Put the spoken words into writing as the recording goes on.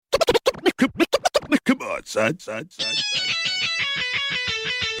on, son.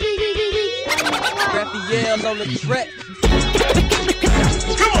 Raphael on the track.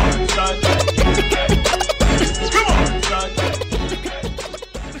 Come on, son. Come on, son.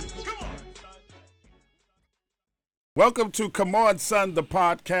 Welcome to Come On, Son, the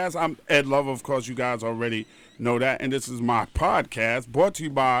podcast. I'm Ed Lover. Of course, you guys already know that. And this is my podcast brought to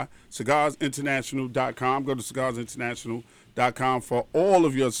you by CigarsInternational.com. Go to CigarsInternational.com for all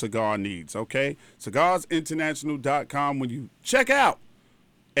of your cigar needs, okay? CigarsInternational.com. When you check out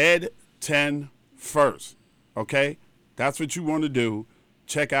Ed 10 first, okay? That's what you want to do.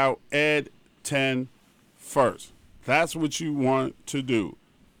 Check out Ed 10 first. That's what you want to do,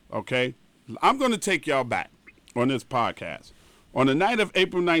 okay? I'm going to take y'all back on this podcast. On the night of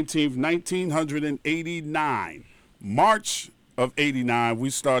April 19th, 1989, March of 89, we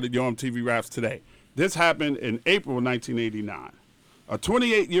started Yo MTV Raps Today. This happened in April 1989. A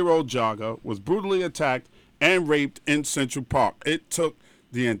 28-year-old jogger was brutally attacked and raped in Central Park. It took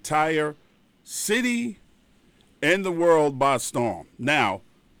the entire city and the world by storm. Now,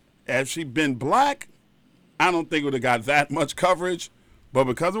 had she been black, I don't think it would have got that much coverage, but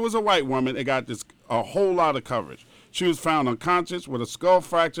because it was a white woman, it got a whole lot of coverage. She was found unconscious with a skull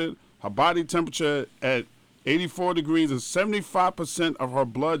fracture, her body temperature at 84 degrees, and 75% of her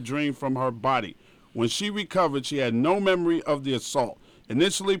blood drained from her body. When she recovered, she had no memory of the assault.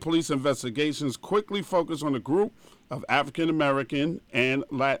 Initially, police investigations quickly focused on a group of African American and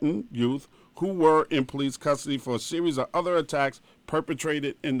Latin youth who were in police custody for a series of other attacks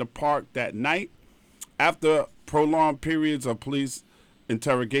perpetrated in the park that night. After prolonged periods of police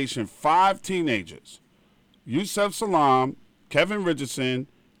interrogation, 5 teenagers, Yusef Salam, Kevin Richardson,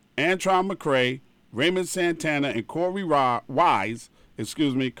 Antron McCray, Raymond Santana, and Corey Wise,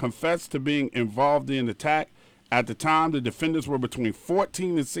 confessed to being involved in the attack. At the time, the defendants were between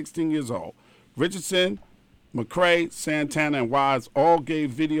 14 and 16 years old. Richardson, McCray, Santana, and Wise all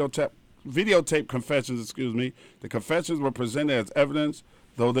gave videotape confessions. The confessions were presented as evidence,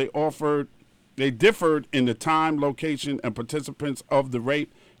 though they differed in the time, location, and participants of the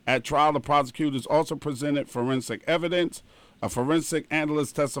rape. At trial, the prosecutors also presented forensic evidence. A forensic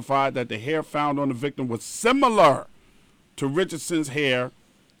analyst testified that the hair found on the victim was similar to Richardson's hair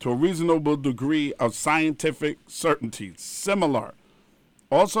to a reasonable degree of scientific certainty. Similar.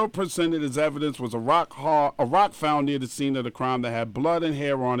 Also presented as evidence was a rock found near the scene of the crime that had blood and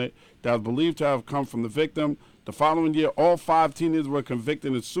hair on it that was believed to have come from the victim. The following year, all 5 teenagers were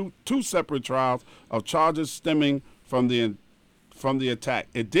convicted in 2 separate trials of charges stemming from the attack.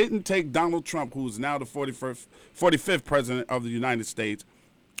 It didn't take Donald Trump, who is now the 45th president of the United States,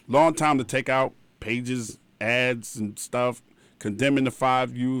 long time to take out pages, ads, and stuff, condemning the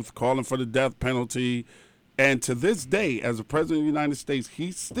 5 youth, calling for the death penalty. And to this day, as the president of the United States,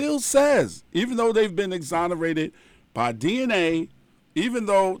 he still says, even though they've been exonerated by DNA, even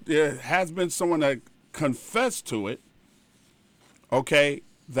though there has been someone that confessed to it, okay,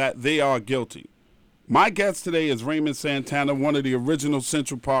 that they are guilty. My guest today is Raymond Santana, one of the original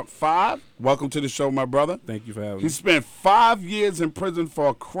Central Park 5. Welcome to the show, my brother. Thank you for having me. He spent 5 years in prison for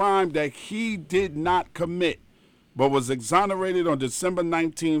a crime that he did not commit, but was exonerated on December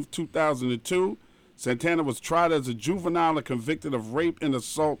 19, 2002. Santana was tried as a juvenile and convicted of rape and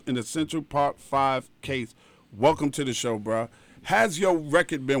assault in the Central Park 5 case. Welcome to the show, bro. Has your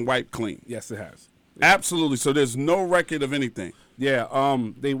record been wiped clean? Yes, it has. Absolutely. So there's no record of anything? Yeah,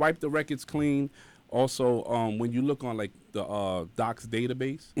 they wiped the records clean. Also, when you look on like the docs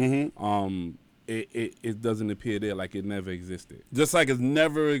database, it doesn't appear there like it never existed. Just like it's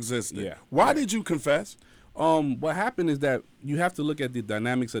never existed. Yeah. Why did you confess? What happened is that you have to look at the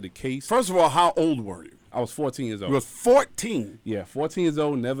dynamics of the case. First of all, how old were you? I was 14 years old. You were 14? Yeah, 14 years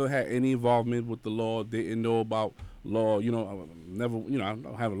old, never had any involvement with the law, didn't know about law, I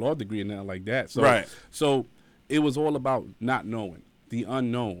don't have a law degree and nothing like that. So, right. So it was all about not knowing, the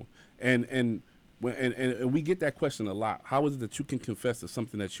unknown. And we get that question a lot. How is it that you can confess to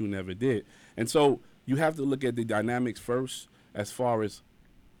something that you never did? And so you have to look at the dynamics first as far as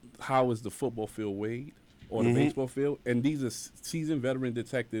how is the football field weighed or the baseball field. And these are seasoned veteran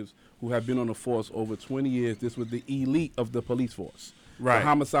detectives who have been on the force over 20 years. This was the elite of the police force, right? The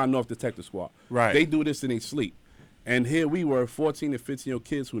Homicide North Detective Squad. Right. They do this in their sleep. And here we were, 14 and 15-year-old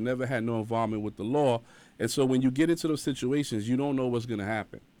kids who never had no involvement with the law. And so when you get into those situations, you don't know what's going to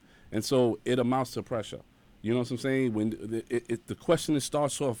happen. And so it amounts to pressure. You know what I'm saying? When the question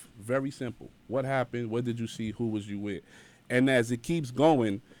starts off very simple. What happened? What did you see? Who was you with? And as it keeps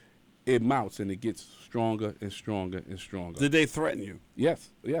going, it mounts and it gets stronger and stronger and stronger. Did they threaten you?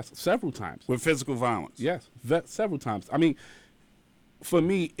 Yes, several times. With physical violence? Yes, several times. I mean, for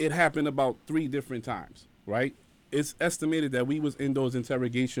me, it happened about 3 different times. right? It's estimated that we was in those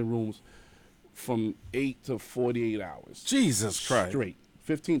interrogation rooms from 8 to 48 hours. Jesus Christ. Straight.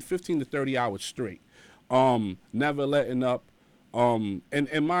 15 to 30 hours straight. Never letting up.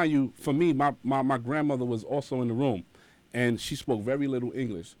 And mind you, for me, my grandmother was also in the room, and she spoke very little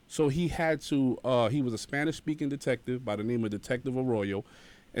English. So he had to, he was a Spanish-speaking detective by the name of Detective Arroyo,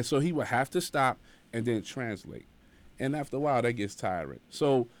 and so he would have to stop and then translate. And after a while, that gets tiring.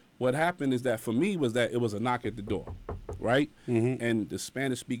 So what happened is that for me was that it was a knock at the door, right? Mm-hmm. And the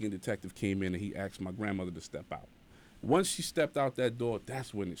Spanish-speaking detective came in and he asked my grandmother to step out. Once she stepped out that door,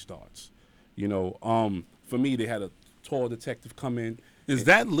 that's when it starts. You know, for me, they had a tall detective come in. Is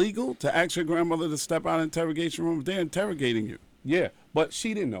that legal to ask your grandmother to step out of the interrogation room? They're interrogating you. Yeah, but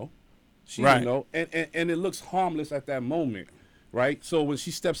she didn't know. She Right. didn't know. And it looks harmless at that moment, right? So when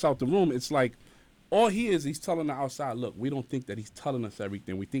she steps out the room, it's like, all he's telling the outside, look, we don't think that he's telling us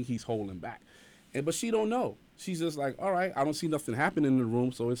everything. We think he's holding back. But she don't know. She's just like, all right, I don't see nothing happening in the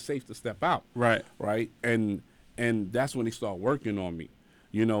room, so it's safe to step out. Right. Right? And that's when they start working on me.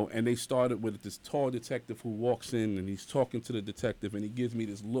 You know, and they started with this tall detective who walks in and he's talking to the detective and he gives me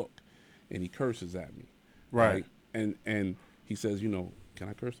this look and he curses at me. Right. And he says, you know, can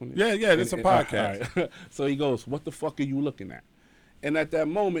I curse on this? Yeah, it's a podcast. All right. So he goes, what the fuck are you looking at? And at that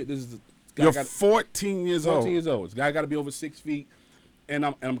moment, this is guy You're 14 years old. 14 years old. This guy got to be over 6 feet. And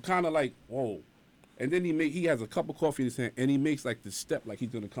I'm kind of like, whoa. And then he has a cup of coffee in his hand and he makes like this step like he's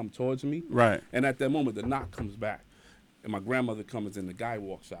going to come towards me. Right. And at that moment, the knock comes back. And my grandmother comes in, the guy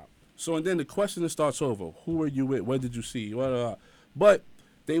walks out. So, and then the question starts over. Who are you with? What did you see? But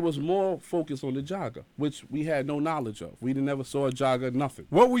they was more focused on the jogger, which we had no knowledge of. We never saw a jogger, nothing.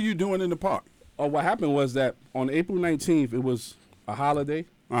 What were you doing in the park? What happened was that on April 19th, it was a holiday,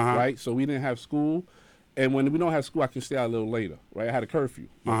 right? So we didn't have school. And when we don't have school, I can stay out a little later, right? I had a curfew.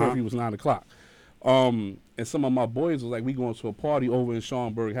 My curfew was 9 o'clock. And some of my boys was like, we going to a party over in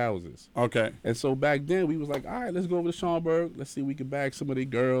Schaumburg houses. Okay. And so back then we was like, all right, let's go over to Schaumburg. Let's see if we can bag some of the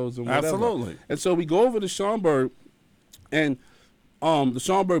girls and whatever. Absolutely. And so we go over to Schaumburg, and the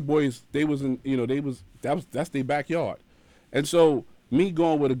Schaumburg boys, they was in, you know, that's their backyard. And so me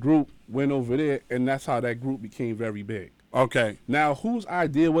going with a group went over there, and that's how that group became very big. Okay. Now, whose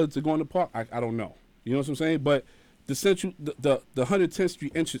idea was it to go in the park? I don't know. You know what I'm saying? But the 110th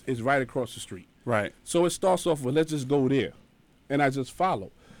Street entrance is right across the street. Right. So it starts off with, let's just go there. And I just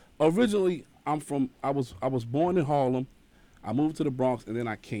follow. Originally, I was born in Harlem. I moved to the Bronx, and then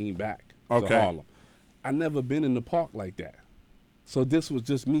I came back to Harlem. I never been in the park like that. So this was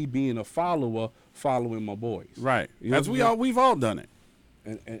just me being a follower, following my boys. Right. You know As we've all done it.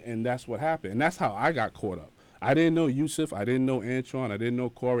 And that's what happened. And that's how I got caught up. I didn't know Yusuf. I didn't know Antron. I didn't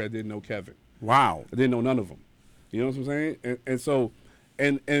know Corey. I didn't know Kevin. Wow. I didn't know none of them. You know what I'm saying? And so,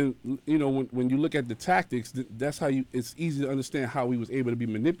 and you know, when you look at the tactics, that's how it's easy to understand how we was able to be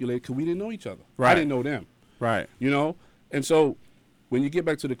manipulated because we didn't know each other. Right. I didn't know them. Right. You know? And so when you get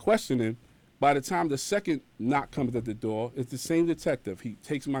back to the questioning, by the time the second knock comes at the door, it's the same detective. He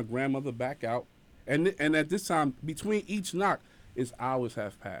takes my grandmother back out. And at this time, between each knock, it's hours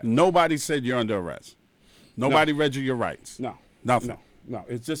have passed. Nobody said you're under arrest. Nobody read you your rights. No. Nothing. No.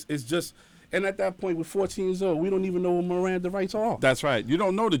 It's just, and at that point, we're 14 years old. We don't even know what Miranda rights are. That's right. You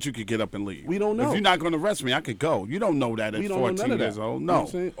don't know that you could get up and leave. We don't know. If you're not going to arrest me, I could go. You don't know that at 14 years old. You know what No. I'm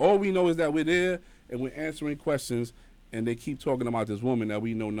saying? All we know is that we're there and we're answering questions, and they keep talking about this woman that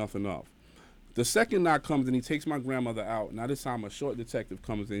we know nothing of. The second knock comes and he takes my grandmother out. Now this time a short detective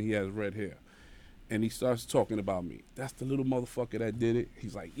comes in. He has red hair. And he starts talking about me. That's the little motherfucker that did it.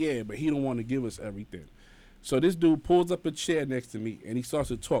 He's like, yeah, but he don't want to give us everything. So this dude pulls up a chair next to me, and he starts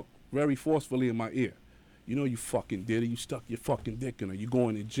to talk very forcefully in my ear. You know you fucking did it. You stuck your fucking dick in her. You're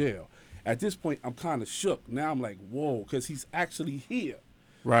going to jail. At this point, I'm kind of shook. Now I'm like, whoa, because he's actually here.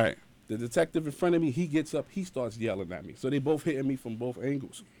 Right. The detective in front of me, he gets up. He starts yelling at me. So they both hitting me from both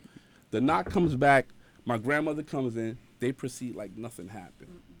angles. The knock comes back. My grandmother comes in. They proceed like nothing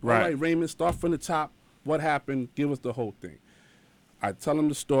happened. Right. All right, Raymond, start from the top. What happened? Give us the whole thing. I tell him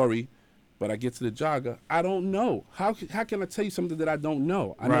the story, but I get to the jogger. I don't know. How can I tell you something that I don't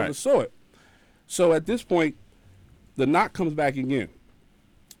know? I never saw it. So at this point, the knock comes back again.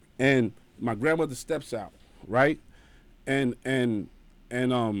 And my grandmother steps out, right? And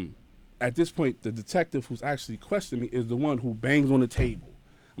at this point, the detective who's actually questioning me is the one who bangs on the table.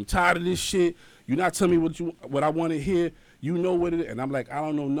 I'm tired of this shit. You're not telling me what I want to hear. You know what it is. And I'm like, I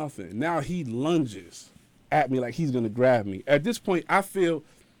don't know nothing. Now he lunges at me like he's going to grab me. At this point, I feel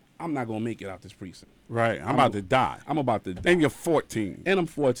I'm not going to make it out this precinct. Right. I'm about to die. I'm about to die. And you're 14. And I'm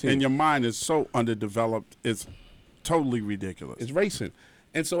 14. And your mind is so underdeveloped, it's totally ridiculous. It's racing.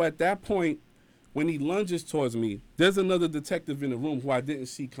 And so at that point, when he lunges towards me, there's another detective in the room who I didn't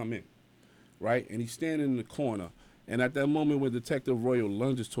see come in, right? And he's standing in the corner. And at that moment when Detective Royal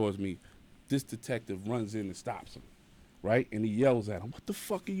lunges towards me, this detective runs in and stops him, right? And he yells at him, "What the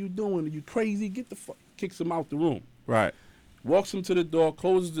fuck are you doing? Are you crazy? Get the fuck," kicks him out the room. Right. Walks him to the door,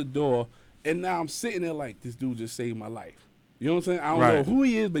 closes the door, and now I'm sitting there like, this dude just saved my life. You know what I'm saying? I don't know who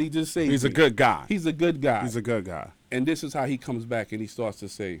he is, but he just saved me. He's a good guy. He's a good guy. He's a good guy. And this is how he comes back and he starts to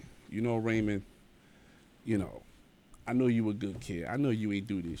say, "You know, Raymond, you know, I know you a good kid. I know you ain't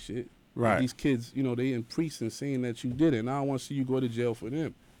do this shit. Right. These kids, you know, they in precincts saying that you did it, and I don't want to see you go to jail for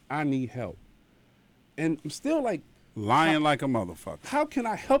them. I need help." And I'm still like, Lying like a motherfucker. how can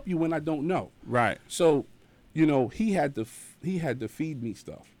I help you when I don't know? Right. So, you know, he had to feed me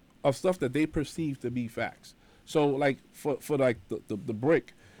stuff that they perceived to be facts. So like for like the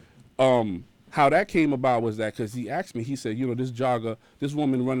brick, how that came about was that because he asked me, he said, you know, this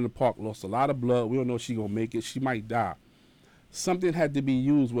woman running the park lost a lot of blood. We don't know if she gonna make it. She might die. Something had to be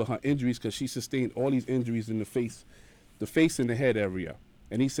used with her injuries because she sustained all these injuries in the face and the head area.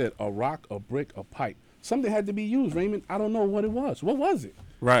 And he said, a rock, a brick, a pipe. Something had to be used, Raymond. I don't know what it was. What was it?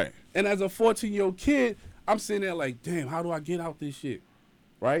 Right. And as a 14-year-old kid, I'm sitting there like, damn, how do I get out this shit?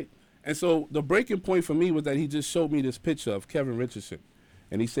 Right? And so the breaking point for me was that he just showed me this picture of Kevin Richardson.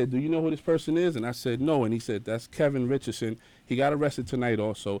 And he said, "Do you know who this person is?" And I said, "No." And he said, "That's Kevin Richardson. He got arrested tonight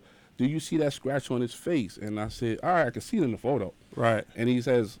also. Do you see that scratch on his face?" And I said, "All right, I can see it in the photo." Right. And he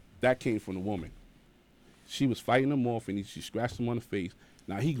says, "That came from the woman. She was fighting him off and she scratched him on the face.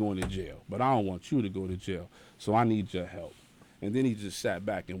 Now he going to jail, but I don't want you to go to jail. So I need your help." And then he just sat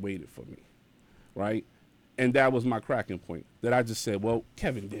back and waited for me. Right? And that was my cracking point. That I just said, well,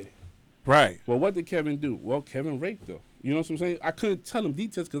 Kevin did it. Right. Well, what did Kevin do? Well, Kevin raped her. You know what I'm saying? I couldn't tell him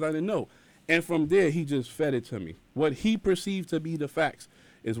details because I didn't know. And from there, he just fed it to me. What he perceived to be the facts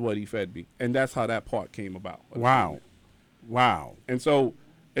is what he fed me. And that's how that part came about. Wow. Wow. And so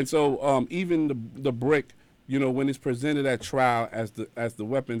even the brick, you know, when it's presented at trial as the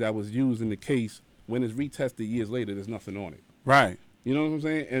weapon that was used in the case, when it's retested years later, there's nothing on it. Right. You know what I'm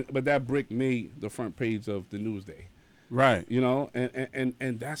saying? But that brick made the front page of the Newsday. Right. You know,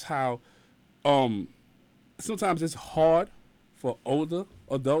 and that's how sometimes it's hard for older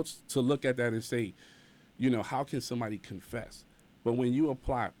adults to look at that and say, you know, how can somebody confess? But when you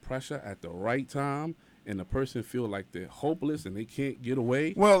apply pressure at the right time and the person feel like they're hopeless and they can't get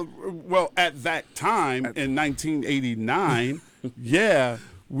away. Well, at that time in 1989, yeah,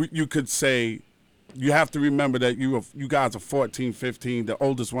 you could say, you have to remember that you guys are 14, 15, the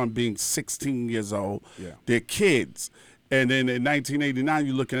oldest one being 16 years old. Yeah. They're kids. And then in 1989,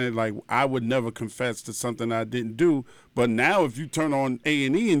 you're looking at it like, I would never confess to something I didn't do. But now if you turn on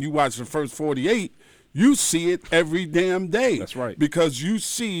A&E and you watch the first 48, you see it every damn day. That's right. Because you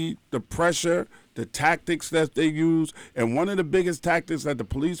see the pressure, the tactics that they use. And one of the biggest tactics that the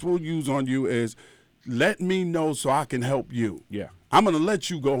police will use on you is, let me know so I can help you. Yeah. I'm going to let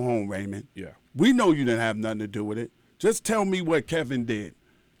you go home, Raymond. Yeah. We know you didn't have nothing to do with it. Just tell me what Kevin did,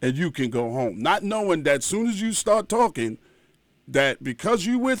 and you can go home. Not knowing that as soon as you start talking, that because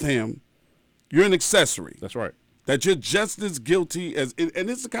you're with him, you're an accessory. That's right. That you're just as guilty as, and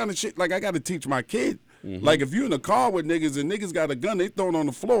it's the kind of shit, like, I got to teach my kid. Mm-hmm. Like, if you're in a car with niggas and niggas got a gun, they throw it on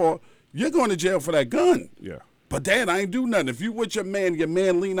the floor, you're going to jail for that gun. Yeah. But Dad, I ain't do nothing. If you with your man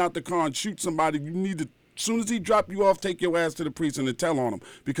lean out the car and shoot somebody, you need to, as soon as he drop you off, take your ass to the precinct and tell on him,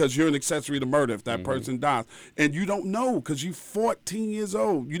 because you're an accessory to murder if that person dies. And you don't know because you're 14 years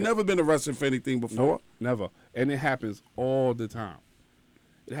old. You've never been arrested for anything before. No, never. And it happens all the time.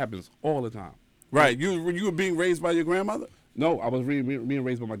 It happens all the time. Right. You were being raised by your grandmother? No, I was being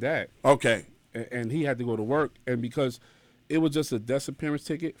raised by my dad. Okay. And he had to go to work. And because it was just a disappearance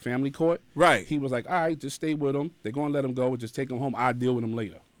ticket, family court. Right. He was like, all right, just stay with him. They're going to let him go. Just take him home. I'll deal with him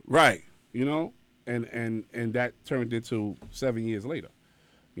later. Right. You know? And that turned into 7 years later.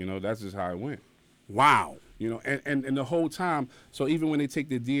 You know, that's just how it went. Wow. You know, and the whole time, so even when they take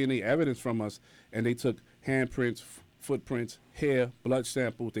the DNA evidence from us and they took handprints, footprints, hair, blood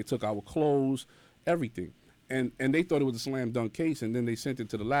samples, they took our clothes, everything. And they thought it was a slam dunk case, and then they sent it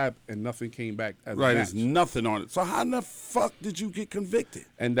to the lab and nothing came back as a match. There's nothing on it. So how in the fuck did you get convicted?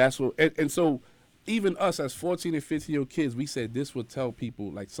 And that's what, and so even us as 14 and 15-year-old kids, we said this would tell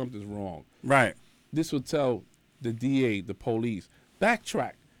people like something's wrong. Right. This would tell the DA, the police,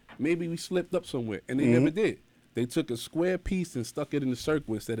 backtrack. Maybe we slipped up somewhere, and they never did. They took a square piece and stuck it in the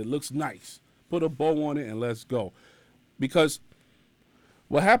circle and said it looks nice. Put a bow on it and let's go. Because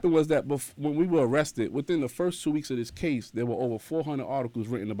what happened was that when we were arrested, within the first 2 weeks of this case, there were over 400 articles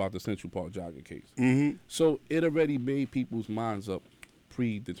written about the Central Park jogging case. Mm-hmm. So it already made people's minds up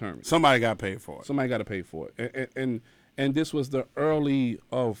predetermined. Somebody got paid for it. Somebody got to pay for it, and this was the early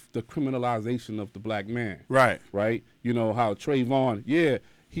of the criminalization of the black man. Right. Right. You know how Trayvon, yeah,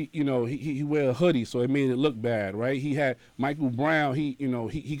 he wear a hoodie, so it made it look bad. Right. He had Michael Brown.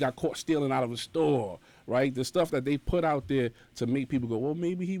 He got caught stealing out of a store. Right. The stuff that they put out there to make people go, well,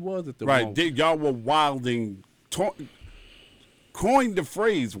 maybe he was at the wrong. Right. Y'all were wilding. Coined the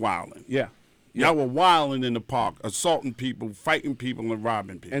phrase wilding. Yeah. Y'all were wilding in the park, assaulting people, fighting people, and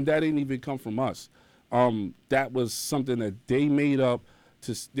robbing people. And that didn't even come from us. That was something that they made up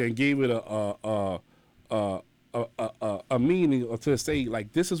and gave it a meaning to say,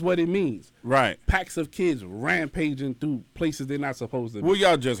 like, this is what it means. Right. Packs of kids rampaging through places they're not supposed to be. Were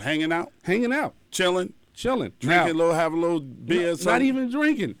y'all just hanging out? Hanging out. Chilling? Chilling. Drinking have a little beer or something? Not even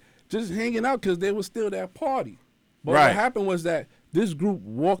drinking. Just hanging out because they were still that party. But right. What happened was that this group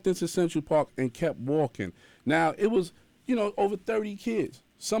walked into Central Park and kept walking. Now, it was, over 30 kids.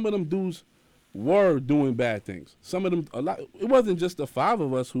 Some of them dudes were doing bad things. Some of them, a lot. It wasn't just the 5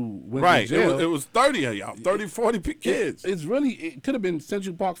 of us who went to jail. It was 30 of y'all, 30, 40 kids. It could have been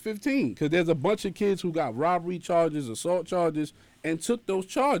Central Park 15 because there's a bunch of kids who got robbery charges, assault charges, and took those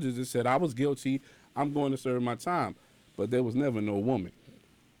charges and said, I was guilty, I'm going to serve my time. But there was never no woman.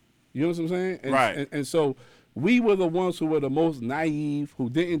 You know what I'm saying? Right. And so we were the ones who were the most naive, who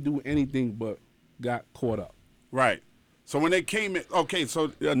didn't do anything but got caught up. Right. So when they came in, okay,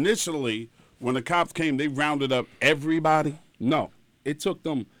 so initially when the cops came, they rounded up everybody? No. It took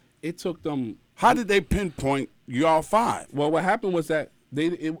them. How did they pinpoint y'all 5? Well, what happened was that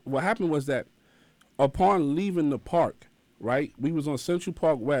upon leaving the park, right, we was on Central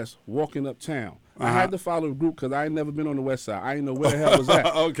Park West walking uptown. I had to follow the group because I ain't never been on the west side. I didn't know where the hell was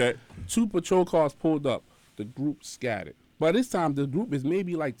that. Okay. 2 patrol cars pulled up. The group scattered. By this time, the group is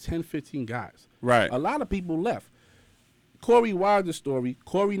maybe like 10, 15 guys. Right. A lot of people left. Corey Wilder's story,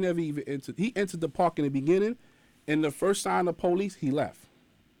 Corey never even entered. He entered the park in the beginning, and the first sign of police, he left.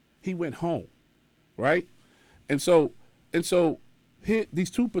 He went home, right? And so here, these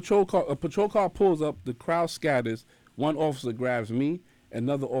 2 patrol car pulls up, the crowd scatters. One officer grabs me,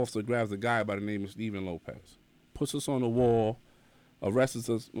 another officer grabs a guy by the name of Stephen Lopez, puts us on the wall, arrests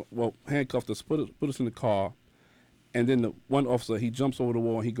us, handcuffed us, put us in the car, and then the one officer, he jumps over the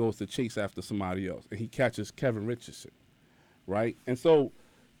wall and he goes to chase after somebody else, and he catches Kevin Richardson, right? And so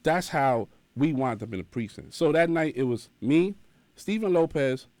that's how we wound up in the precinct. So that night it was me, Stephen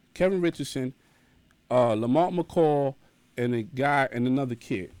Lopez, Kevin Richardson, Lamont McCall, and a guy and another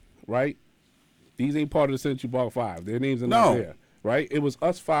kid, right? These ain't part of the Central Park 5. Their names are not there, right? It was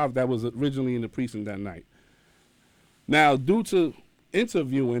us 5 that was originally in the precinct that night. Now, due to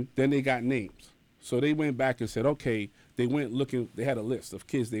interviewing, then they got names. So they went back and said, okay, they went looking, they had a list of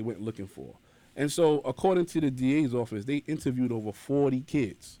kids they went looking for. And so according to the DA's office, they interviewed over 40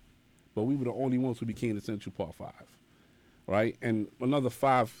 kids, but we were the only ones who became the Central Park 5, right? And another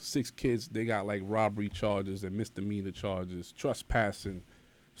 5, 6 kids, they got like robbery charges and misdemeanor charges, trespassing,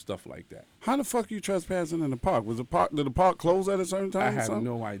 stuff like that. How the fuck you trespassing in the park? Did the park close at a certain time? I have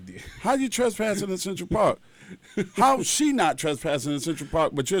no idea. How you trespassing in Central Park? How she not trespassing in Central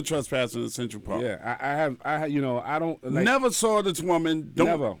Park, but you're trespassing in Central Park? Yeah, I don't. Like, never saw this woman.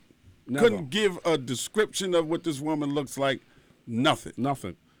 Never. Couldn't give a description of what this woman looks like.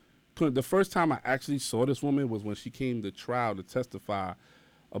 Nothing. The first time I actually saw this woman was when she came to trial to testify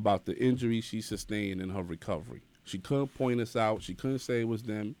about the injuries she sustained in her recovery. She couldn't point us out. She couldn't say it was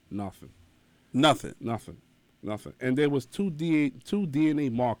them. Nothing. And there was two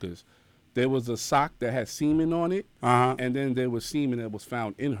DNA markers. There was a sock that had semen on it, and then there was semen that was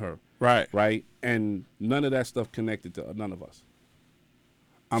found in her. Right. And none of that stuff connected to none of us.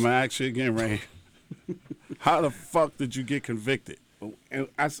 I'm going to ask you again, Ray. How the fuck did you get convicted? And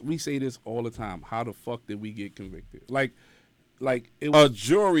we say this all the time. How the fuck did we get convicted? Like it was, a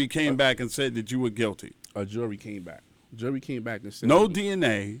jury came back and said that you were guilty. A jury came back. And said no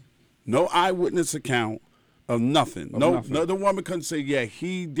DNA, no eyewitness account of nothing. No, the woman couldn't say, yeah,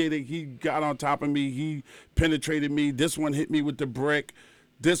 he did it. He got on top of me. He penetrated me. This one hit me with the brick.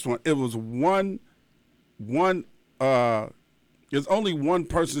 This one. It was there's only one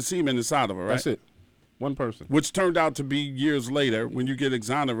person's semen inside of her, right? That's it. One person. Which turned out to be years later when you get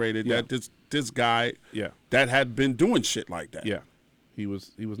exonerated that this guy that had been doing shit like that. Yeah. He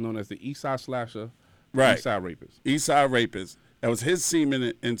was known as the East Side Slasher, right. East Side Rapist. East Side Rapist. That was his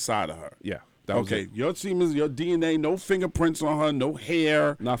semen inside of her. Yeah. Okay. Your semen, your DNA, no fingerprints on her, no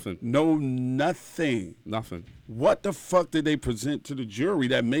hair. Nothing. Nothing. What the fuck did they present to the jury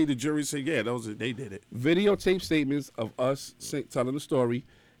that made the jury say, yeah, they did it? Videotape statements of us telling the story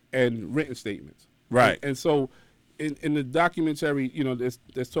and written statements. Right. And so in the documentary, you know,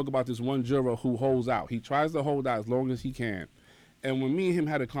 let's talk about this one juror who holds out. He tries to hold out as long as he can. And when me and him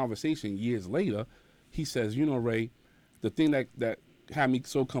had a conversation years later, he says, you know, Ray, the thing that had me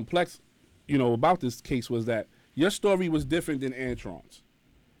so complex, you know, about this case was that your story was different than Antron's.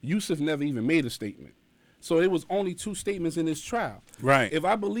 Yusuf never even made a statement. So it was only 2 statements in this trial. Right. If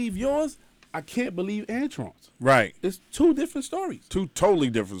I believe yours, I can't believe Antron's. Right. It's 2 different stories. 2 totally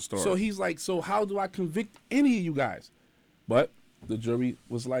different stories. So he's like, so how do I convict any of you guys? But the jury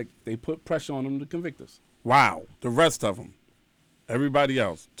was like, they put pressure on him to convict us. Wow. The rest of them, everybody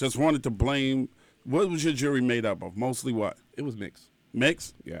else, just wanted to blame. What was your jury made up of? Mostly what? It was mixed.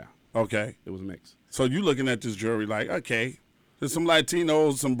 Mixed? Yeah, Okay. it was mixed. So you looking at this jury like, okay, there's some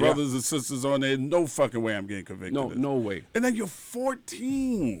Latinos, some brothers and sisters on there. No fucking way I'm getting convicted. No, of this. no way. And then you're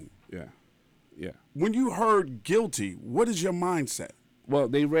 14. Yeah, yeah. When you heard guilty, what is your mindset? Well,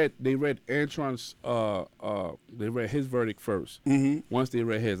 they read Antron's they read his verdict first. Mm-hmm. Once they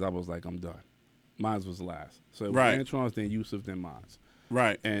read his, I was like, I'm done. Mine was last. So it was Right. Antron's, then Yusuf, then mine.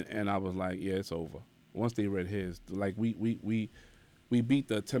 Right. And I was like, yeah, it's over. Once they read his, like we beat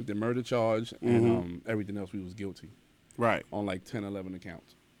the attempted murder charge and everything else, we was guilty Right. on like 10, 11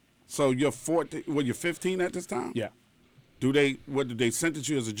 accounts. So you're 14. Well, you're 15 at this time. Yeah, Did they sentence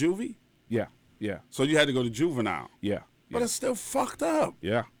you as a juvie? yeah, yeah, So you had to go to juvenile. yeah. But yeah. it's still fucked up.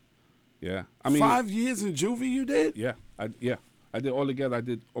 Yeah, yeah. I mean, 5 years in juvie you did? Yeah, I did altogether. I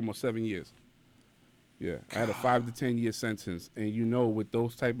did almost 7 years. Yeah, I had a 5 to 10 year sentence, and you know, with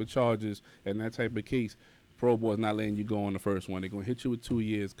those type of charges and that type of case, parole board's not letting you go on the first one. They're gonna hit you with 2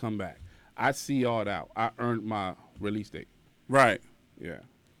 years, come back. I CR'd out. I earned my release date. Right. Yeah.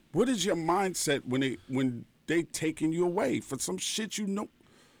 What is your mindset when they taking you away for some shit you know?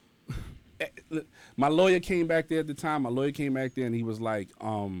 My lawyer came back there at the time. My lawyer came back there and he was like,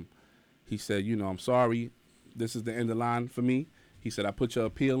 he said, you know, I'm sorry, this is the end of the line for me. He said, I put your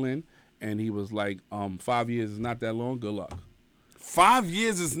appeal in, and he was like, 5 years is not that long. Good luck. 5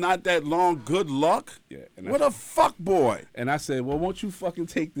 years is not that long. Good luck. Yeah. And What a fuck boy. And I said, well, won't you fucking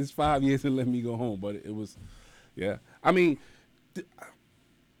take this 5 years and let me go home? But it was, yeah. I mean,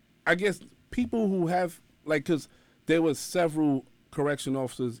 I guess people who have, like, because there was several correction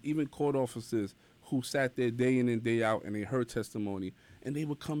officers, even court officers, who sat there day in and day out and they heard testimony, and they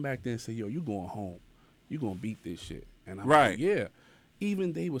would come back there and say, yo, you going home. You going to beat this shit. And I'm Right. like, yeah.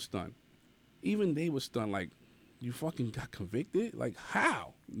 Even they were stunned. Even they were stunned, like, you fucking got convicted? Like,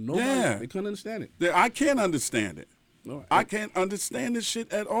 how? Nobody, Yeah. They couldn't understand it. I can't understand it. No, I can't understand this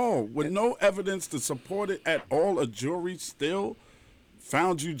shit at all. With no evidence to support it at all, a jury still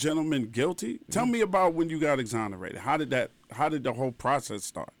found you gentlemen guilty. Tell me about when you got exonerated. How did the whole process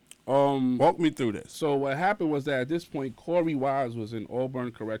start? Walk me through this. So what happened was that at this point, Corey Wise was in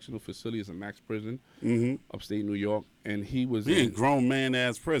Auburn Correctional Facility as a max prison, upstate New York, and he was He in grown man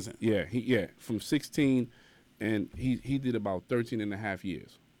ass prison. Yeah, from 16, and he did about 13 and a half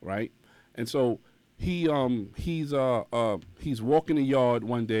years, right? And so he's walking the yard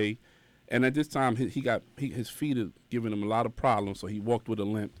one day, and at this time his feet are giving him a lot of problems, so he walked with a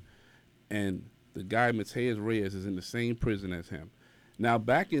limp, and the guy Mateus Reyes is in the same prison as him. Now,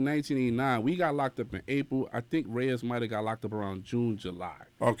 back in 1989, we got locked up in April. I think Reyes might have got locked up around June, July.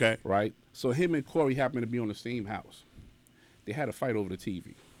 Okay. Right? So him and Corey happened to be on the same house. They had a fight over the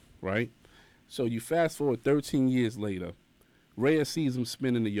TV, right? So you fast forward 13 years later, Reyes sees him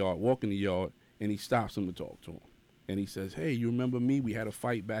spinning the yard, walking the yard, and he stops him to talk to him. And he says, hey, you remember me? We had a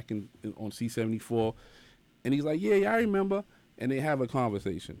fight back on C-74. And he's like, yeah, I remember. And they have a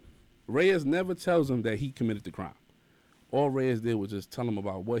conversation. Reyes never tells him that he committed the crime. All Reyes did was just tell him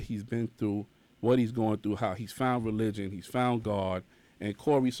about what he's been through, what he's going through, how he's found religion, he's found God, and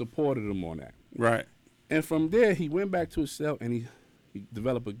Corey supported him on that. Right. And from there, he went back to his cell and he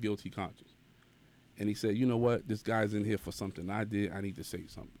developed a guilty conscience. And he said, you know what, this guy's in here for something I did, I need to say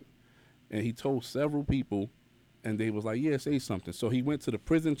something. And he told several people, and they was like, yeah, say something. So he went to the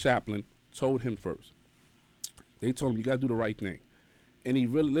prison chaplain, told him first. They told him, you got to do the right thing. And he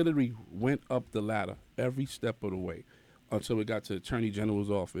literally went up the ladder every step of the way until we got to the Attorney General's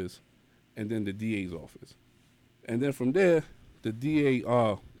office and then the DA's office. And then from there, the DA,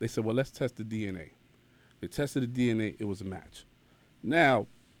 they said, well, let's test the DNA. They tested the DNA. It was a match. Now,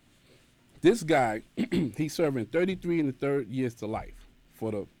 this guy, he's serving 33 and a third years to life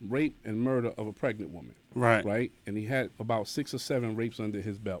for the rape and murder of a pregnant woman. Right. Right? And he had about 6 or 7 rapes under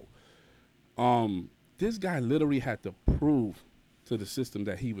his belt. This guy literally had to prove to the system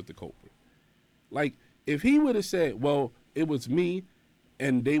that he was the culprit. Like, if he would have said, well, it was me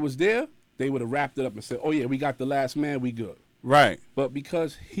and they was there, they would have wrapped it up and said, oh, yeah, we got the last man, we good. Right. But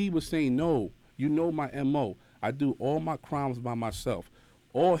because he was saying, no, you know my M.O., I do all my crimes by myself.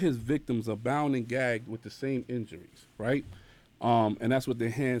 All his victims are bound and gagged with the same injuries, right? And that's with their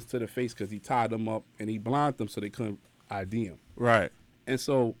hands to the face because he tied them up and he blinded them so they couldn't ID him. Right. And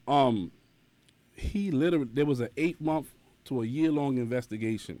so he literally, there was an 8-month to a year-long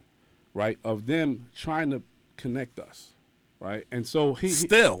investigation, right, of them trying to connect us, right? And so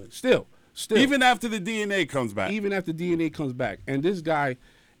still. Even after the DNA comes back. Even after DNA comes back. And this guy,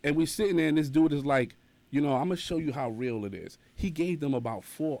 and we sitting there and this dude is like, I'm going to show you how real it is. He gave them about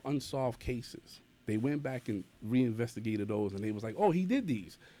 4 unsolved cases. They went back and reinvestigated those, and they was like, oh, he did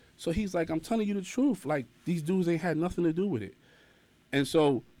these. So he's like, I'm telling you the truth. Like, these dudes ain't had nothing to do with it. And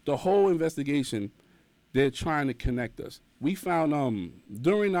so the whole investigation, they're trying to connect us. We found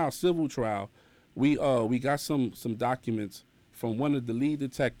during our civil trial, we got some documents from one of the lead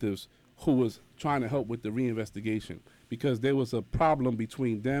detectives who was trying to help with the reinvestigation because there was a problem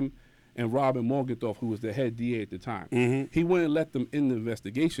between them and Robin Morgenthau, who was the head DA at the time. Mm-hmm. He wouldn't let them in the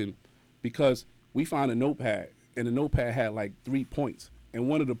investigation because we found a notepad, and the notepad had like 3 points, and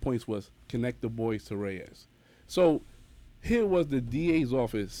one of the points was connect the boys to Reyes. So here was the DA's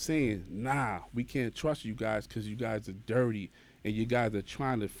office saying, nah, we can't trust you guys because you guys are dirty and you guys are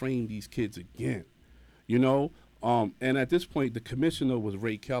trying to frame these kids again, And at this point, the commissioner was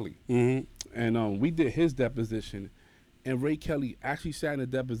Ray Kelly. Mm-hmm. And we did his deposition, and Ray Kelly actually sat in a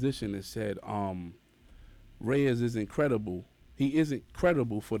deposition and said, Reyes is incredible. He isn't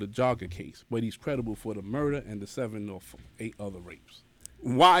credible for the jogger case, but he's credible for the murder and the 7 or 8 other rapes.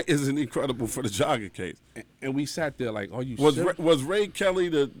 Why isn't he credible for the jogger case? And we sat there like, are you serious? Was Ray Kelly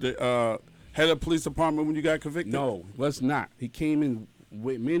the head of police department when you got convicted? No, was not. He came in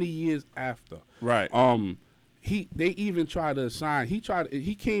many years after. Right. They even tried to assign.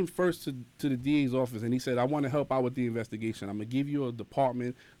 He came first to the DA's office and he said, I want to help out with the investigation. I'm gonna give you a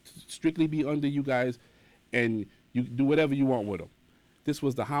department, strictly be under you guys, and you do whatever you want with them. This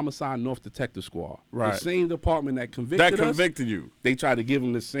was the Homicide North Detective Squad. Right. The same department that convicted you. They tried to give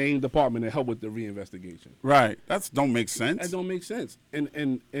him the same department to help with the reinvestigation. Right. That don't make sense. That don't make sense.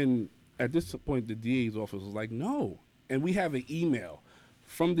 And at this point, the DA's office was like, no. And we have an email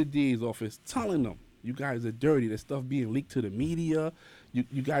from the DA's office telling them, you guys are dirty. There's stuff being leaked to the media.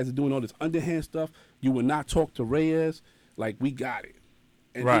 You guys are doing all this underhand stuff. You will not talk to Reyes. Like, we got it.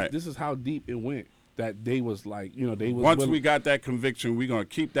 And right. This is how deep it went. That they was like, they was. Once we got that conviction, we're going to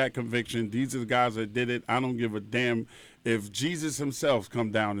keep that conviction. These are the guys that did it. I don't give a damn if Jesus himself come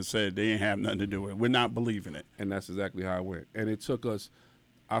down and said they ain't have nothing to do with it. We're not believing it. And that's exactly how it went. And it took us,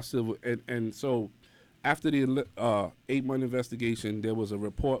 our civil, and so after the 8-month investigation, there was a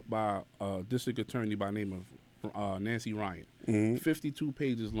report by a district attorney by the name of Nancy Ryan, 52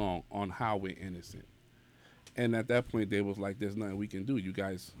 pages long on how we're innocent. And at that point, they was like, there's nothing we can do. You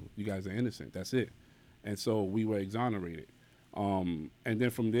guys are innocent. That's it. And so we were exonerated. And then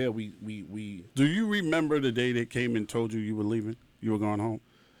from there, we. Do you remember the day they came and told you were leaving? You were going home?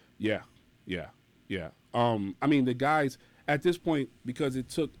 Yeah. I mean, the guys at this point, because it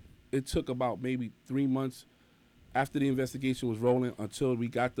took about maybe 3 months after the investigation was rolling until we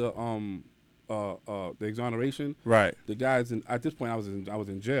got the exoneration. Right. The guys at this point, I was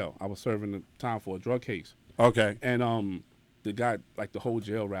in jail. I was serving the time for a drug case. Okay. And the guy, like the whole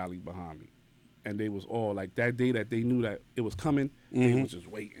jail rallied behind me. And they was all like, that day that they knew that it was coming, they was just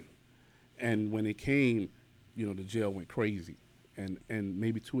waiting. And when it came, the jail went crazy. And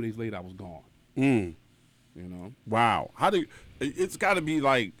maybe 2 days later, I was gone. Wow. It's got to be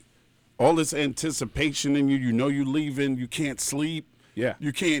like all this anticipation in you. You're leaving. You can't sleep. Yeah.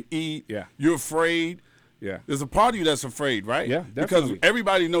 You can't eat. Yeah. You're afraid. Yeah. There's a part of you that's afraid, right? Yeah, definitely. Because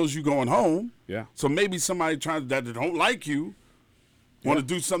everybody knows you going home. Yeah. So maybe somebody that don't like you want to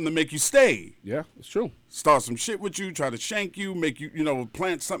do something to make you stay. Yeah, it's true. Start some shit with you, try to shank you, make you,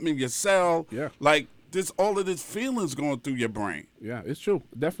 plant something in your cell. Yeah. Like all of this feelings going through your brain. Yeah, it's true.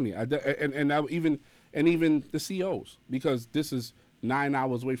 Definitely. Even the COs, because this is 9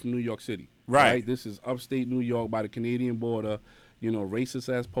 hours away from New York City. Right. This is upstate New York by the Canadian border,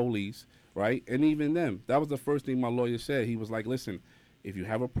 racist ass police, right? And even them. That was the first thing my lawyer said. He was like, listen, if you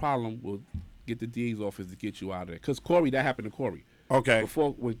have a problem, we'll get the DA's office to get you out of there. Because that happened to Corey. Okay.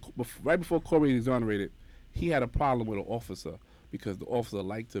 Right before Corey exonerated, he had a problem with an officer because the officer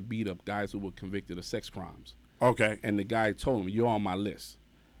liked to beat up guys who were convicted of sex crimes. Okay. And the guy told him, you're on my list.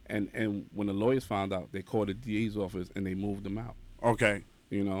 And when the lawyers found out, they called the DA's office and they moved him out. Okay.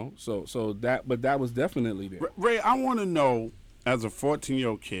 But that was definitely there. Ray, I want to know, as a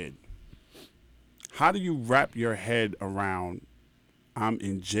 14-year-old kid, how do you wrap your head around I'm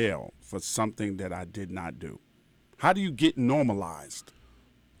in jail for something that I did not do? How do you get normalized?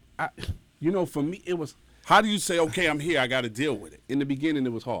 For me, How do you say, okay, I'm here, I got to deal with it? In the beginning,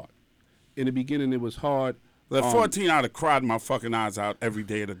 it was hard. At 14, I'd have cried my fucking eyes out every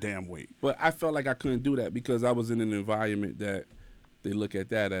day of the damn week. But I felt like I couldn't do that because I was in an environment that they look at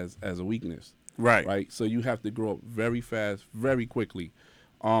that as a weakness. Right. Right. So you have to grow up very fast, very quickly.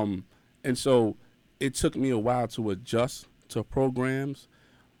 And so it took me a while to adjust to programs.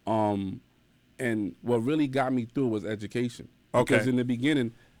 And what really got me through was education. Okay. Because in the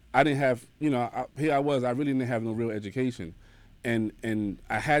beginning, I didn't have, I really didn't have no real education. And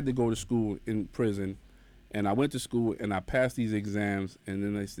I had to go to school in prison. And I went to school and I passed these exams, and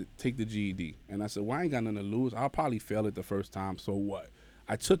then they said, take the GED. And I said, well, I ain't got nothing to lose. I'll probably fail it the first time, so what?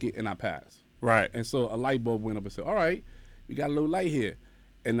 I took it and I passed. Right. And so a light bulb went up and said, all right, we got a little light here.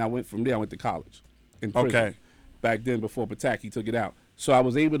 And I went from there, I went to college in prison. Okay. Back then, before Pataki took it out. So I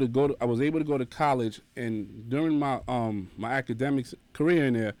was able to go to college, and during my my academics career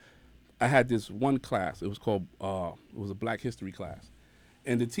in there, I had this one class. It was called it was a Black History class.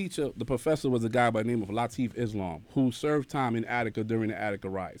 And the professor was a guy by the name of Latif Islam, who served time in Attica during the Attica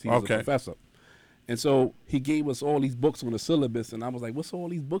riots. He was a professor. And so he gave us all these books on the syllabus, and I was like, what's all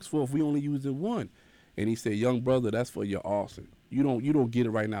these books for if we only used it one? And he said, young brother, that's for your arson. You don't get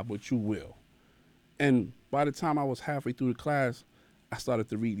it right now, but you will. And by the time I was halfway through the class, I started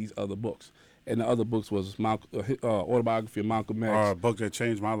to read these other books. And the other books was Autobiography of Malcolm X. A book that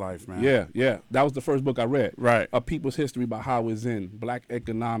changed my life, man. Yeah. That was the first book I read. Right. A People's History by Howard Zinn, Black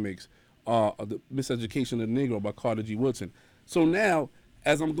Economics, The Miseducation of the Negro by Carter G. Woodson. So now,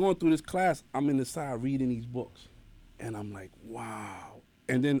 as I'm going through this class, I'm in the side reading these books. And I'm like, wow.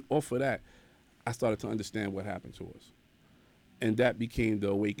 And then off of that, I started to understand what happened to us. And that became the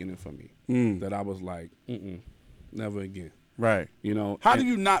awakening for me. That I was like, never again. Right. How do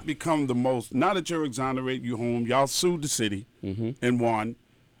you not become the most, now that you're exonerated, you home, y'all sued the city and won.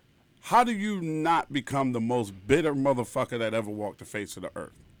 How do you not become the most bitter motherfucker that ever walked the face of the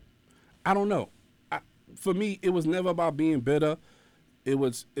earth? I don't know. For me, it was never about being bitter. It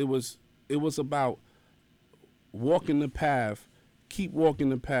was about walking the path, keep walking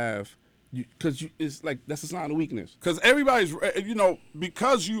the path, because it's like that's a sign of weakness. Because everybody's,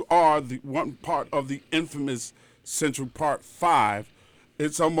 because you are the one part of the infamous Central Park 5,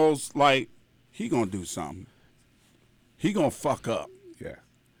 it's almost like he gonna do something. He gonna fuck up. Yeah.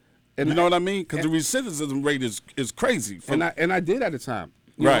 And you know what I mean? Because the recidivism rate is crazy. And I did at the time.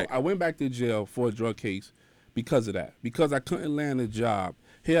 Right. I went back to jail for a drug case because of that. Because I couldn't land a job.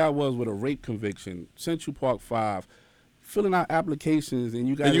 Here I was with a rape conviction, Central Park 5, filling out applications, and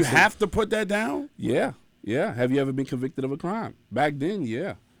you got. And you have to put that down? Yeah. Have you ever been convicted of a crime? Back then,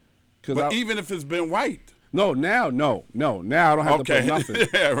 yeah. But even if it's been white. No, now, no. Now I don't have to put nothing.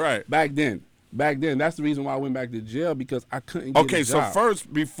 Yeah, right. Back then. That's the reason why I went back to jail, because I couldn't get a job. Okay, so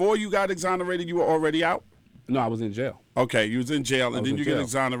first, before you got exonerated, you were already out? No, I was in jail. Okay, you was in jail, and then you get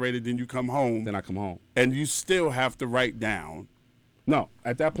exonerated, then you come home. Then I come home. And you still have to write down. No,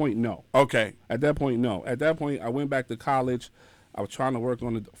 at that point, no. Okay. At that point, no. At that point, I went back to college. I was trying to work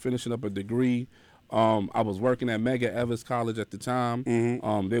on finishing up a degree. I was working at Medgar Evers College at the time.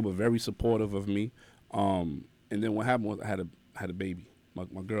 They were very supportive of me. And then what happened was I had a baby. My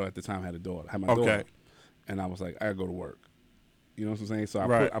girl at the time had a daughter. I had my daughter. And I was like, I gotta go to work. You know what I'm saying? So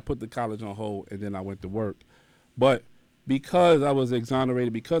I put the college on hold, and then I went to work. But because I was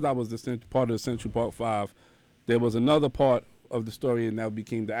exonerated, because I was part of the Central Park 5, there was another part of the story, and that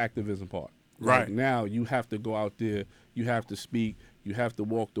became the activism part. Right. Like now you have to go out there, you have to speak, you have to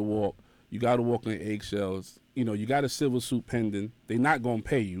walk the walk, you got to walk on eggshells. You got a civil suit pending. They're not going to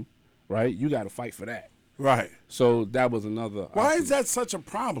pay you, right? You got to fight for that. Right. So that was another. Why is that such a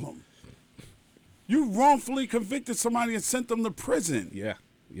problem? You wrongfully convicted somebody and sent them to prison. Yeah.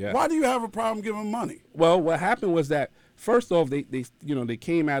 Why do you have a problem giving money? Well, what happened was that first off, they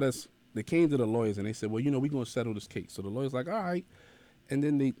came at us. They came to the lawyers and they said, well, we're going to settle this case. So the lawyer's like, all right. And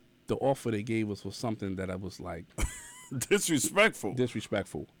then the offer they gave us was something that I was like. Disrespectful.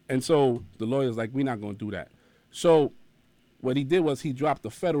 And so the lawyer's like, we're not going to do that. So what he did was he dropped the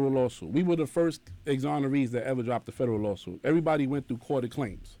federal lawsuit. We were the first exonerees that ever dropped the federal lawsuit. Everybody went through court of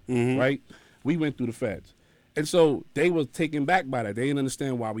claims, right? We went through the feds. And so they were taken back by that. They didn't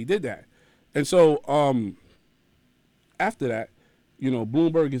understand why we did that. And so after that,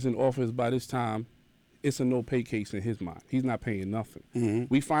 Bloomberg is in office by this time. It's a no-pay case in his mind. He's not paying nothing.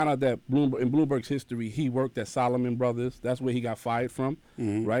 We find out that in Bloomberg's history, he worked at Solomon Brothers. That's where he got fired from,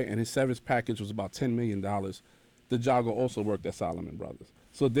 right? And his severance package was about $10 million. The Jago also worked at Solomon Brothers.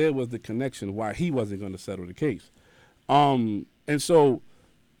 So there was the connection why he wasn't going to settle the case. And so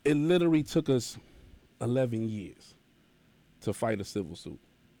it literally took us 11 years to fight a civil suit.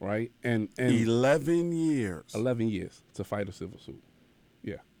 right? And 11 years. 11 years to fight a civil suit.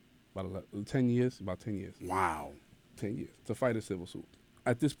 Yeah, about 10 years. About 10 years. Wow. 10 years to fight a civil suit.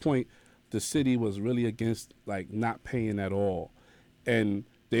 At this point, the city was really against like not paying at all, and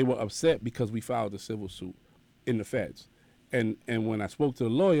they were upset because we filed a civil suit in the feds. And when I spoke to the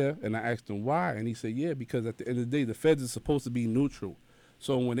lawyer and I asked him why, and he said, yeah, because at the end of the day, the feds is supposed to be neutral.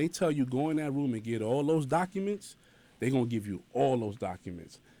 So when they tell you go in that room and get all those documents, they're going to give you all those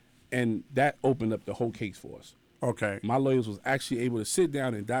documents. And that opened up the whole case for us. Okay. My lawyers was actually able to sit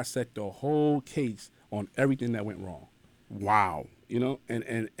down and dissect the whole case on everything that went wrong. Wow. You know,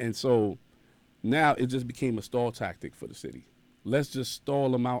 and so now it just became a stall tactic for the city. Let's just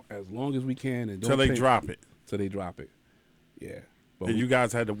stall them out as long as we can and Till they drop it. Till they drop it. Yeah. But And you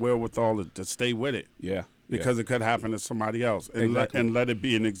guys had the wherewithal to stay with it. Yeah. Because it could happen to somebody else. And, Exactly. let it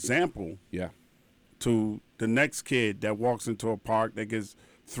be an example Yeah. to the next kid that walks into a park that gets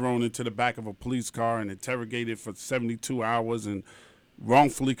thrown into the back of a police car and interrogated for 72 hours and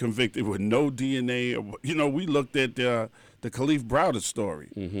wrongfully convicted with no DNA. You know, we looked at the Khalif Browder story.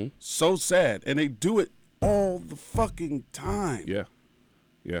 Mm-hmm. So sad. And they do it all the fucking time. Yeah.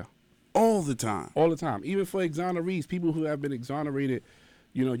 Yeah. All the time. All the time. Even for exonerees, people who have been exonerated,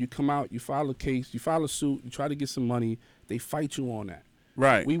 you know, you come out, you file a case, you file a suit, you try to get some money, they fight you on that.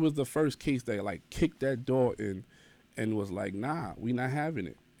 Right. We was the first case that like kicked that door in and was like, nah, we not having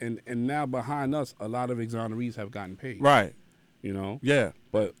it. And now behind us, a lot of exonerees have gotten paid. Right. You know? Yeah.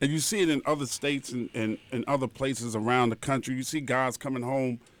 But And you see it in other states and other places around the country. You see guys coming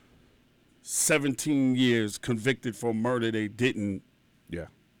home 17 years convicted for murder they didn't yeah.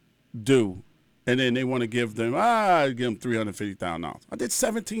 do. And then they want to give them, give them $350,000. I did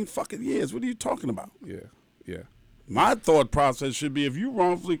 17 fucking years. What are you talking about? Yeah. Yeah. My thought process should be if you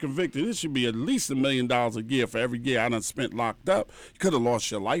wrongfully convicted, it should be at least $1 million a year for every year I done spent locked up. You could have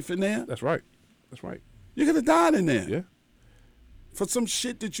lost your life in there. That's right. That's right. You could have died in there. Yeah. For some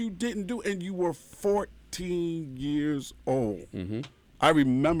shit that you didn't do, and you were 14 years old. Mm-hmm. I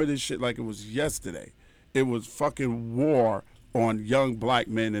remember this shit like it was yesterday. It was fucking war on young black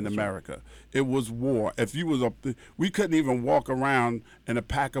men in America. It was war. If you was up, we couldn't even walk around in a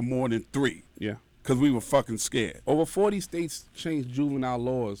pack of more than 3. Yeah. Because we were fucking scared. Over 40 states changed juvenile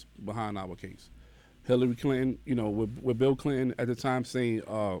laws behind our case. Hillary Clinton, you know, with Bill Clinton at the time saying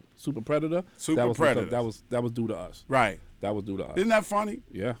super predator. Super predator. That was due to us. Right. That was due to us. Isn't that funny?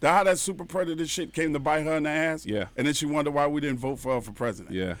 Yeah. How that super predator shit came to bite her in the ass? Yeah. And then she wondered why we didn't vote for her for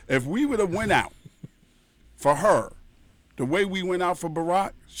president. Yeah. If we would have went out for her the way we went out for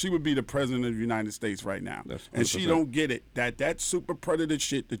Barack, she would be the president of the United States right now. That's 100%. And she don't get it. That super predator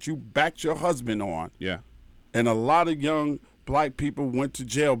shit that you backed your husband on. Yeah. And a lot of young black people went to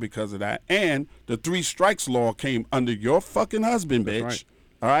jail because of that. And the 3 strikes law came under your fucking husband, bitch. That's right.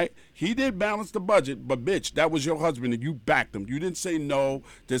 All right? He did balance the budget, but bitch, that was your husband and you backed him. You didn't say no,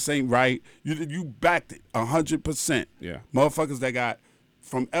 this ain't right. You backed it 100%. Yeah. Motherfuckers that got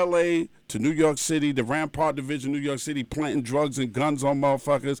from L.A. to New York City, the Rampart Division, New York City, planting drugs and guns on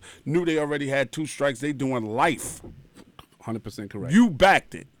motherfuckers, knew they already had 2 strikes. They doing life. 100% correct. You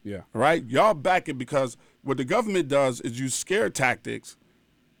backed it. Yeah. All right? Y'all back it because what the government does is use scare tactics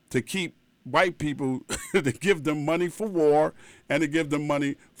to keep white people, to give them money for war and to give them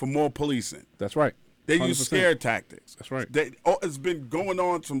money for more policing. That's right. They use 100%. scare tactics. That's right. It's been going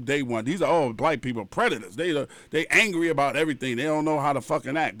on from day one. These are all black people predators. They angry about everything. They don't know how to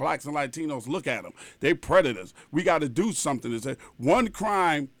fucking act. Blacks and Latinos, look at them. They predators. We got to do something. To say one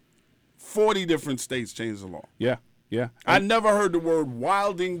crime, 40 different states change the law. Yeah. Yeah. I never heard the word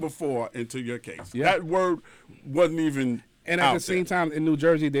wilding before until your case. Yeah. That word wasn't even And at out the same there. time, in New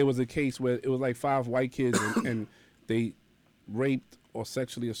Jersey, there was a case where it was like 5 white kids and they raped or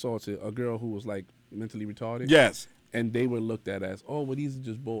sexually assaulted a girl who was like mentally retarded. Yes. And they were looked at as, oh, well, these are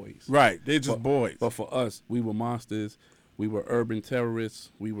just boys. Right. They're just boys. But for us, we were monsters. We were urban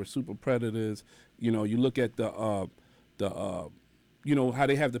terrorists. We were super predators. You know, you look at you know, how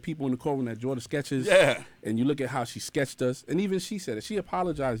they have the people in the courtroom that draw the sketches. Yeah. And you look at how she sketched us. And even she said it. She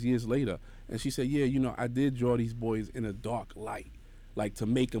apologized years later. And she said, yeah, you know, I did draw these boys in a dark light. Like to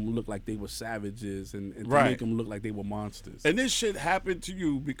make them look like they were savages and to Right. make them look like they were monsters. And this shit happened to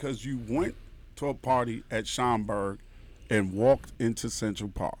you because you went to a party at Schaumburg and walked into Central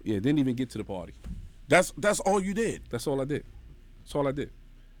Park. Yeah, didn't even get to the party. That's all you did. That's all I did. That's all I did.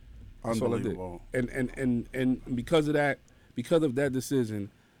 That's all I did. Unbelievable. And because of that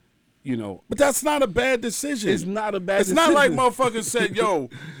decision, you know, But that's not a bad decision. it's not a bad It's decision. not like motherfuckers said, yo,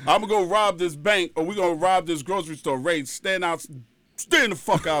 I'm going to go rob this bank or we're going to rob this grocery store. Ray, stand stand the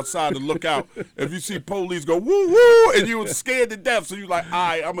fuck outside and look out. If you see police go woo woo, and you were scared to death, so you like, all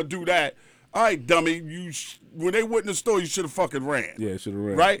right, I'm gonna do that. All right, dummy, when they went in the store, you should have fucking ran. Yeah, should have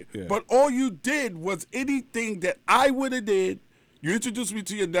ran. Right? Yeah. But all you did was anything that I would have did. You introduced me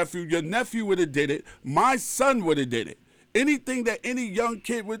to your nephew would have did it, my son would have did it. Anything that any young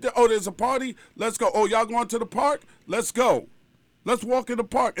kid would do. Oh, there's a party? Let's go. Oh, y'all going to the park? Let's go. Let's walk in the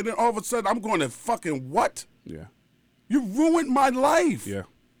park. And then all of a sudden, I'm going to fucking what? Yeah. You ruined my life. Yeah.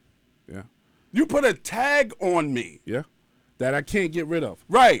 Yeah. You put a tag on me. Yeah. That I can't get rid of.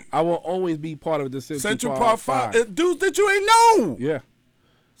 Right. I will always be part of the Central Park 5. Dudes that you ain't know. Yeah.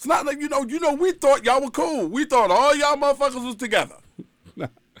 It's not like, we thought y'all were cool. We thought all y'all motherfuckers was together.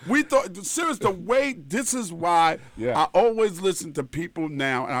 We thought, serious, the way, this is why I always listen to people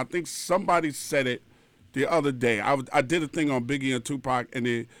now, and I think somebody said it the other day. I did a thing on Biggie and Tupac,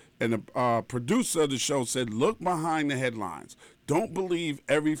 and the producer of the show said, look behind the headlines. Don't believe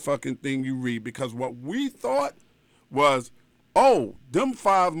every fucking thing you read, because what we thought was, oh, them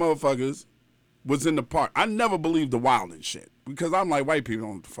 5 motherfuckers was in the park. I never believed the wild and shit, because I'm like, white people don't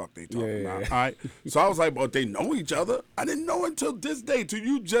know what the fuck they talking about. All right? So I was like, but they know each other? I didn't know until this day, till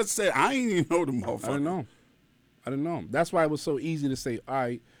you just said, I ain't even know the motherfucker. I didn't know him. That's why it was so easy to say, all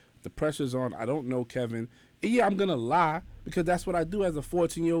right, the pressure's on. I don't know Kevin. And yeah, I'm going to lie, because that's what I do as a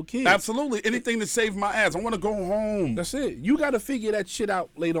 14-year-old kid. Absolutely. Anything to save my ass. I want to go home. That's it. You got to figure that shit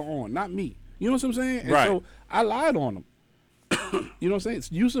out later on, not me. You know what I'm saying? And right. So I lied on him. You know what I'm saying?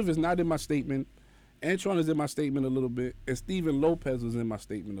 Yusuf is not in my statement. Antron is in my statement a little bit. And Steven Lopez was in my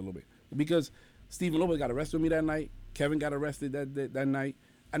statement a little bit. Because Steven Lopez got arrested with me that night. Kevin got arrested that night.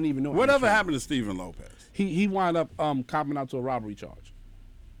 I didn't even know. Whatever happened to Steven Lopez? He wound up copping out to a robbery charge.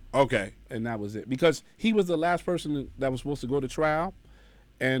 Okay. And that was it. Because he was the last person that was supposed to go to trial.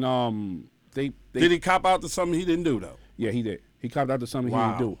 And they did he cop out to something he didn't do, though? Yeah, he did. He copped out to something he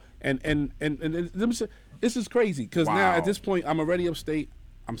didn't do. And let me say, this is crazy, because now at this point I'm already upstate.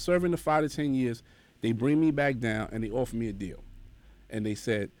 I'm serving the 5 to 10 years. They bring me back down and they offer me a deal. And they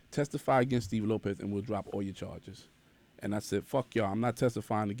said, testify against Steve Lopez and we'll drop all your charges. And I said, fuck y'all, I'm not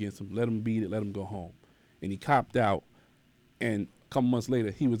testifying against him. Let him beat it, let him go home. And he copped out, and a couple months later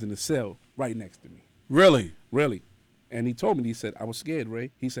he was in the cell right next to me. Really? Really. And he told me, he said, I was scared,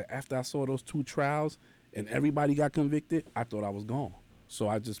 Ray. He said, after I saw those 2 trials and everybody got convicted, I thought I was gone. So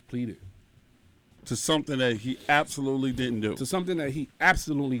I just pleaded. To something that he absolutely didn't do. To something that he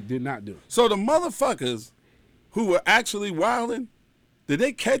absolutely did not do. So the motherfuckers who were actually wilding, did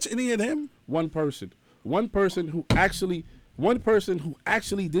they catch any of them? One person who actually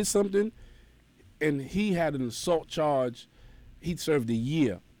did something, and he had an assault charge. He served a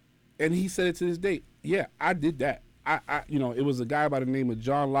year, and he said it to this day. Yeah, I did that. It was a guy by the name of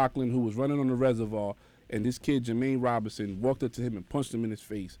John Lachlan who was running on the reservoir, and this kid Jermaine Robinson walked up to him and punched him in his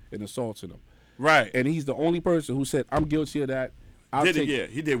face and assaulted him. Right. And he's the only person who said, I'm guilty of that.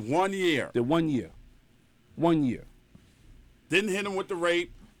 He did 1 year. Did 1 year. 1 year. Didn't hit him with the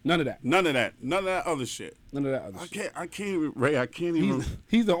rape. None of that. None of that other shit. None of that other shit. I can't even, Ray, I can't even.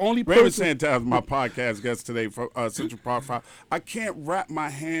 He's the only Raymond person. Santana is my podcast guest today for Central Park 5. I can't wrap my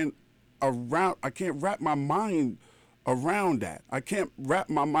mind around that. I can't wrap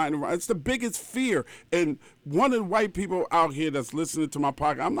my mind around. It's the biggest fear. And one of the white people out here that's listening to my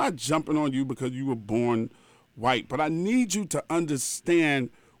podcast, I'm not jumping on you because you were born white, but I need you to understand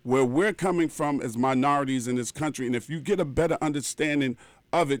where we're coming from as minorities in this country. And if you get a better understanding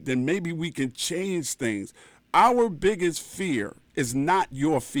of it, then maybe we can change things. Our biggest fear is not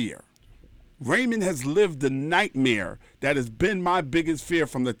your fear. Raymond has lived the nightmare that has been my biggest fear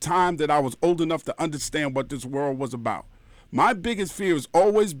from the time that I was old enough to understand what this world was about. My biggest fear has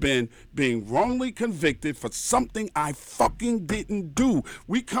always been being wrongly convicted for something I fucking didn't do.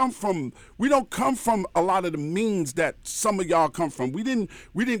 We don't come from a lot of the means that some of y'all come from. We didn't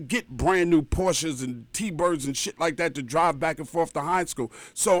get brand new Porsches and T-Birds and shit like that to drive back and forth to high school.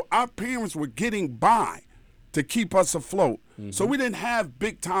 So our parents were getting by to keep us afloat. Mm-hmm. So we didn't have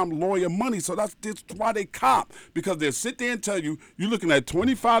big-time lawyer money. So that's why they cop, because they'll sit there and tell you, you're looking at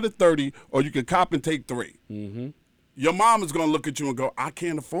 25 to 30, or you can cop and take 3. Mm-hmm. Your mom is going to look at you and go, I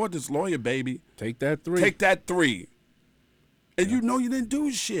can't afford this lawyer, baby. Take that 3. Take that 3. And you know you didn't do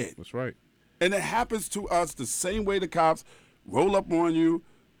shit. That's right. And it happens to us the same way the cops roll up on you,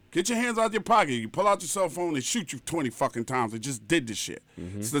 get your hands out your pocket, you pull out your cell phone and shoot you 20 fucking times. They just did this shit.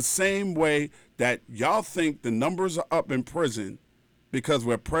 Mm-hmm. It's the same way that y'all think the numbers are up in prison because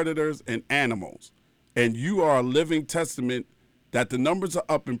we're predators and animals. And you are a living testament that the numbers are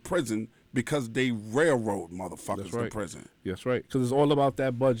up in prison because they railroad motherfuckers in prison. That's right. Because it's all about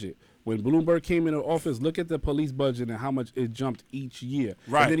that budget. When Bloomberg came into office, look at the police budget and how much it jumped each year.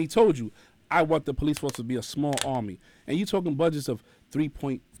 Right. And then he told you, I want the police force to be a small army. And you're talking budgets of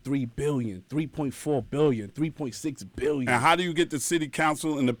 $3.3 billion, $3.4 billion, $3.6 billion. And how do you get the city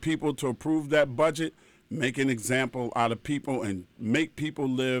council and the people to approve that budget? Make an example out of people and make people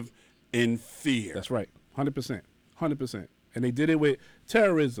live in fear. That's right. 100%. 100%. And they did it with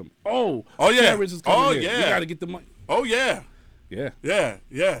terrorism. Yeah. Terrorism's coming Oh, in. yeah. You got to get the money. Oh, yeah. Yeah.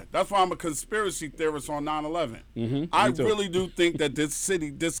 Yeah. That's why I'm a conspiracy theorist on 9/11. I Me too. really do think that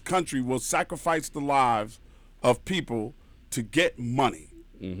this country will sacrifice the lives of people to get money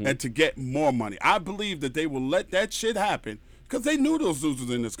and to get more money. I believe that they will let that shit happen because they knew those dudes was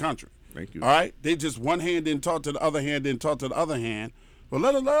in this country. Thank you. All right? They just one hand didn't talk to the other hand, didn't talk to the other hand. Well,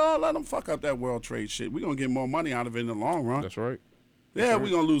 let them fuck up that World Trade shit. We're going to get more money out of it in the long run. That's right. Yeah, we're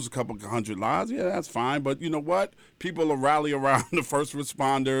going to lose a couple hundred lives. Yeah, that's fine. But you know what? People will rally around the first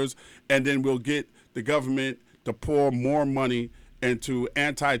responders, and then we'll get the government to pour more money into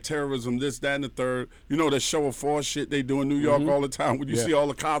anti-terrorism, this, that, and the third. You know, the show of force shit they do in New York all the time when you see all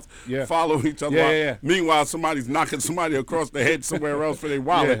the cops follow each other. Yeah. Meanwhile, somebody's knocking somebody across the head somewhere else for their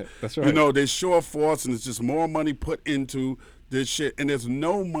wallet. Yeah, that's right. You know, they show of force, and it's just more money put into this shit. And there's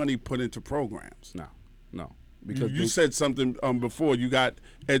no money put into programs. No. Because You said something before. You got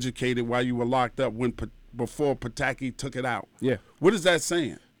educated while you were locked up before Pataki took it out. Yeah. What is that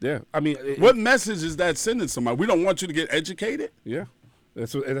saying? Yeah. I mean, What message is that sending somebody? We don't want you to get educated? Yeah.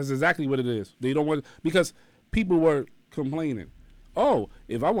 That's exactly what it is. They don't want, because people were complaining. Oh,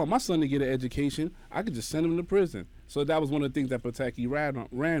 if I want my son to get an education, I could just send him to prison. So that was one of the things that Pataki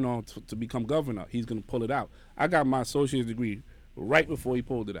ran on to become governor. He's going to pull it out. I got my associate's degree right before he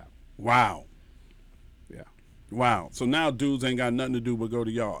pulled it out. Wow. Yeah. Wow. So now dudes ain't got nothing to do but go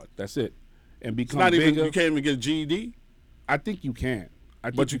to yard. That's it. And It's become not bigger. even, you can't even get a GED, I think you can.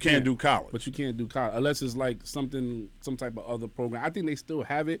 but you can't do college. But you can't do college unless it's like some type of other program. I think they still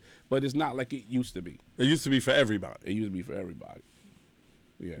have it, but it's not like it used to be. It used to be for everybody. It used to be for everybody.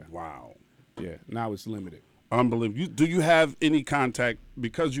 Yeah. Wow. Yeah. Now it's limited. Unbelievable. Do you have any contact,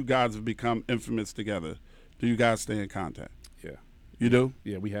 because you guys have become infamous together, do you guys stay in contact? Yeah. You do?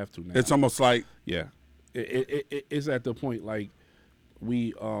 Yeah, we have to now. It's almost like, Yeah. It's at the point like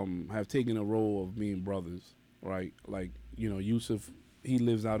we have taken a role of being brothers, right? Like, you know, Yusuf, he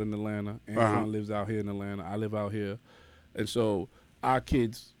lives out in Atlanta. Antoine lives out here in Atlanta. I live out here. And so our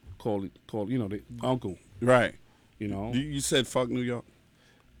kids call you know, the uncle, right. you know. You said fuck New York.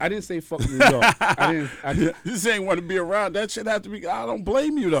 I didn't say fuck New York. I didn't. You just ain't want to be around. That shit have to be, I don't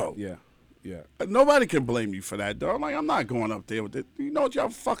blame you, though. Yeah. Yeah. Nobody can blame you for that, though. Like, I'm not going up there with it. You know what y'all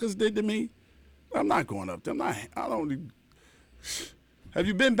fuckers did to me? I'm not going up there. I don't. Have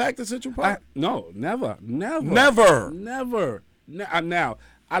you been back to Central Park? No, never. Never. Now,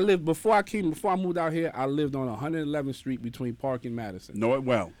 I lived, before I moved out here, I lived on 111th Street between Park and Madison. Know it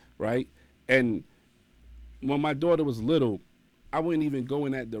well. Right? And when my daughter was little, I wouldn't even go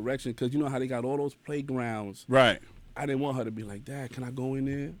in that direction because you know how they got all those playgrounds. Right. I didn't want her to be like, Dad, can I go in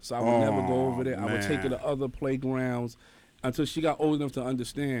there? So I would never go over there. I would take her to other playgrounds until she got old enough to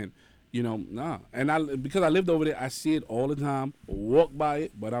understand, you know, nah. And because I lived over there, I see it all the time, walk by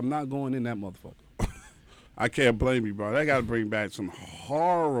it, but I'm not going in that motherfucker. I can't blame you, bro. They got to bring back some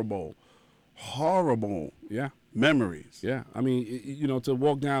horrible Yeah. memories. Yeah. I mean, you know, to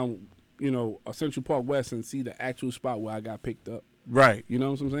walk down, you know, a Central Park West and see the actual spot where I got picked up. Right. You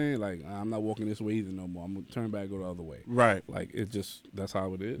know what I'm saying? Like, I'm not walking this way either no more. I'm going to turn back, go the other way. Right. Like, it just, that's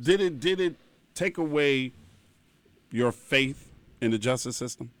how it is. Did it take away your faith in the justice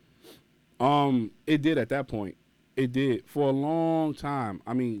system? It did at that point. It did. For a long time.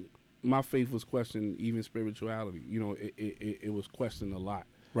 I mean, my faith was questioned, even spirituality. You know, it was questioned a lot.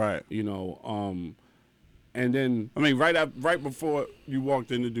 Right. You know, and then. I mean, right before you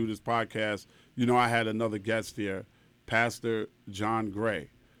walked in to do this podcast, you know, I had another guest here, Pastor John Gray.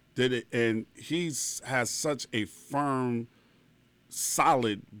 Did it, and has such a firm,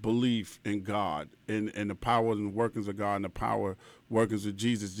 solid belief in God and the power and workings of God and the power workings of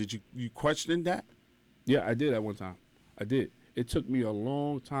Jesus. Did you question that? Yeah, I did at one time. I did. It took me a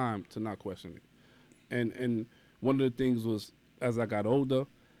long time to not question it. And one of the things was, as I got older,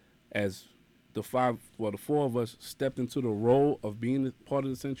 as the four of us stepped into the role of being part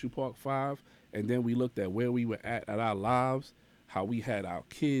of the Central Park Five, and then we looked at where we were at our lives, how we had our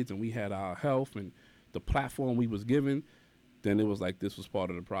kids and we had our health and the platform we was given, then it was like this was part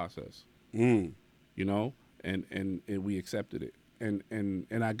of the process. You know, and we accepted it.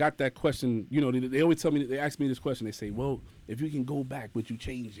 And I got that question, you know, they always tell me, they ask me this question, they say, well, if you can go back, would you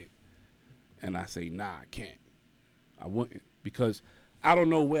change it? And I say, nah, I can't. I wouldn't, because I don't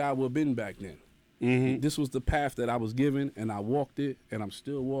know where I would have been back then. Mm-hmm. This was the path that I was given, and I walked it, and I'm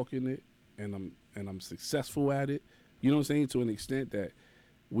still walking it, and I'm successful at it. You know what I'm saying? To an extent that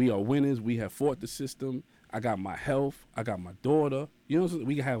we are winners. We have fought the system. I got my health. I got my daughter. You know what I'm saying?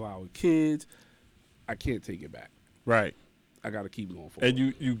 We have our kids. I can't take it back. Right. I got to keep going forward.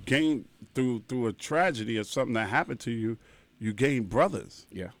 And you gain through a tragedy or something that happened to you, you gain brothers.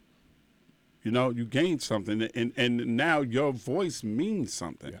 Yeah. You know, you gain something, and now your voice means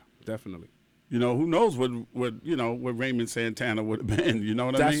something. Yeah, definitely. You know, who knows what Raymond Santana would have been, you know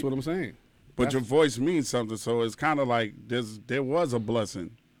what I mean? That's what I'm saying. But your voice means something, so it's kind of like there was a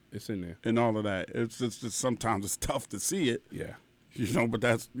blessing It's in there. in all of that. It's just sometimes it's tough to see it. Yeah. You know, but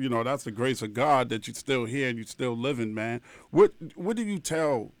that's the grace of God that you're still here and you're still living, man. What do you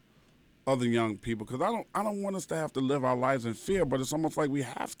tell other young people? Because I don't want us to have to live our lives in fear, but it's almost like we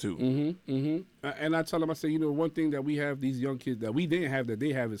have to. Mm-hmm. Mm-hmm. And I tell them, I say, one thing that we have, these young kids that we didn't have that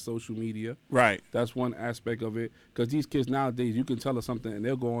they have is social media. Right. That's one aspect of it. Because these kids nowadays, you can tell them something and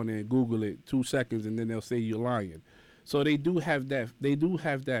they'll go on there and Google it 2 seconds and then they'll say you're lying. So they do have that. They do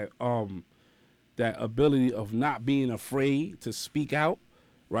have that. That ability of not being afraid to speak out,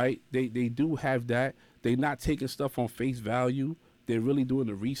 right? They do have that. They're not taking stuff on face value. They're really doing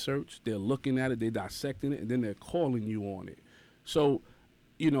the research. They're looking at it. They're dissecting it, and then they're calling you on it. So,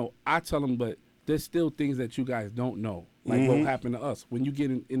 I tell them, but there's still things that you guys don't know, like what happened to us. When you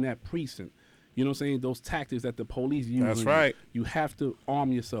get in that precinct, you know what I'm saying? Those tactics that the police use. That's right. You have to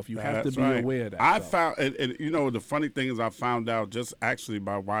arm yourself. You have to be aware of that. I found, and the funny thing is I found out just actually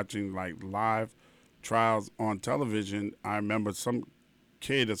by watching like live trials on television. I remember some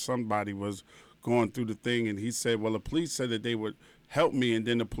kid or somebody was going through the thing, and he said, well, the police said that they would help me, and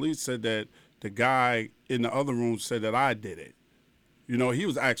then the police said that the guy in the other room said that I did it. He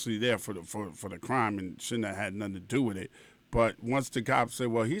was actually there for the crime and shouldn't have had nothing to do with it. But once the cop said,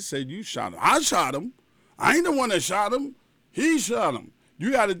 well, he said you shot him. I shot him. I ain't the one that shot him. He shot him.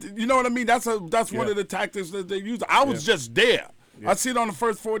 You got to, you know what I mean? That's one of the tactics that they use. I was just there. Yeah. I see it on the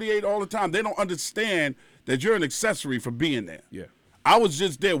first 48 all the time. They don't understand that you're an accessory for being there. Yeah. I was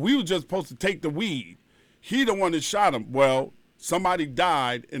just there. We were just supposed to take the weed. He the one that shot him. Well, somebody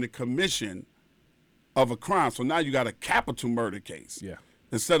died in the commission of a crime, so now you got a capital murder case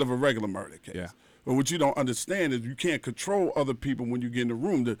instead of a regular murder case. Yeah. But what you don't understand is you can't control other people when you get in the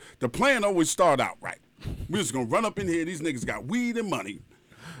room. The plan always start out right. We're just going to run up in here. These niggas got weed and money.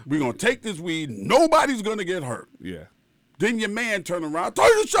 We're going to take this weed. Nobody's going to get hurt. Yeah. Then your man turn around, I told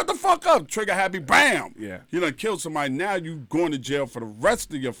you to shut the fuck up. Trigger happy, bam. Yeah. You done killed somebody. Now you going to jail for the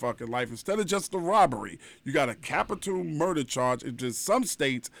rest of your fucking life instead of just the robbery. You got a capital murder charge. It just some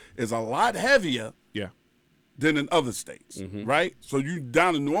states is a lot heavier than in other states, right? So you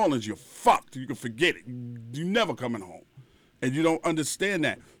down in New Orleans, you're fucked. You can forget it. You never coming home. And you don't understand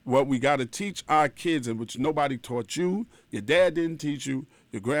that. What we got to teach our kids, and which nobody taught you, your dad didn't teach you,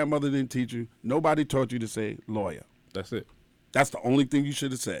 your grandmother didn't teach you, nobody taught you to say lawyer. That's it. That's the only thing you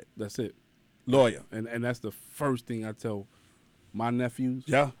should have said. That's it. Lawyer. And that's the first thing I tell my nephews.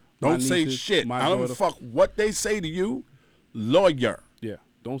 Yeah. Don't nieces, say shit. I don't daughter. fuck what they say to you. Lawyer. Yeah.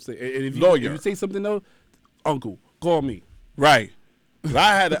 Don't say. And if lawyer. If you say something though, uncle, call me. Right.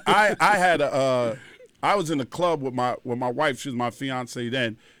 I was in a club with my wife. She was my fiance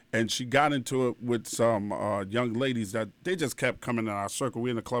then, and she got into it with some young ladies that they just kept coming in our circle. We're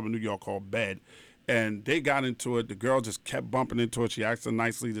in a club in New York called Bed. And they got into it. The girl just kept bumping into it. She asked her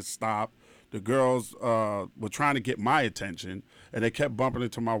nicely to stop. The girls were trying to get my attention, and they kept bumping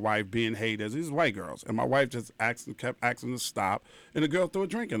into my wife, being haters. These white girls. And my wife just kept asking to stop, and the girl threw a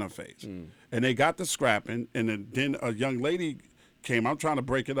drink in her face. And they got to scrapping, and then a young lady came. I'm trying to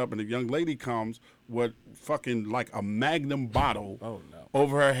break it up, and the young lady comes with fucking like a Magnum bottle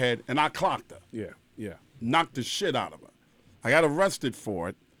over her head, and I clocked her. Yeah. Knocked the shit out of her. I got arrested for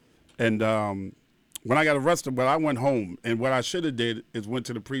it, and when I got arrested, I went home, and what I should have did is went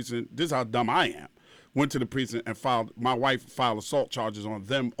to the precinct. This is how dumb I am. Went to the precinct and my wife filed assault charges on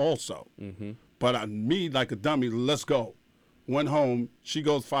them also. But me, like a dummy, let's go. Went home. She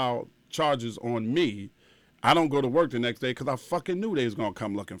goes file charges on me. I don't go to work the next day because I fucking knew they was going to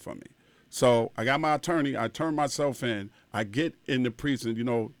come looking for me. So I got my attorney. I turned myself in. I get in the precinct.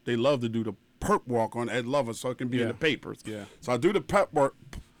 They love to do the perp walk on Ed Lover so it can be in the papers. Yeah. So I do the perp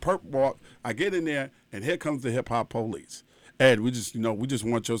walk. I get in there, and here comes the hip hop police. Ed, we just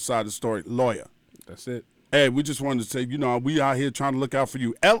want your side of the story. Lawyer. That's it. Ed, we just wanted to say, we out here trying to look out for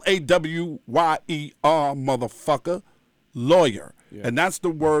you. LAWYER, motherfucker. Lawyer. Yeah. And that's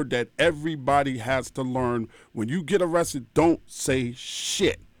the word that everybody has to learn. When you get arrested, don't say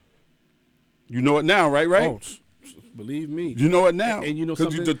shit. You know it now, right? Oh, Believe me. You know it now. And you know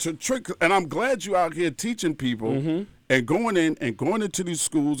 'Cause something? the trick, and I'm glad you out here teaching people and going into these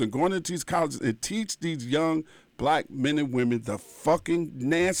schools and going into these colleges and teach these young black men and women the fucking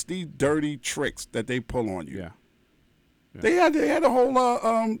nasty, dirty tricks that they pull on you. Yeah. They had a whole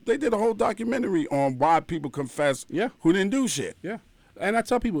they did a whole documentary on why people confess who didn't do shit. Yeah. And I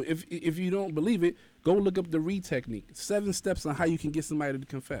tell people, if you don't believe it, go look up the Reed technique. 7 steps on how you can get somebody to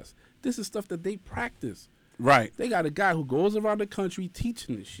confess. This is stuff that they practice. Right. They got a guy who goes around the country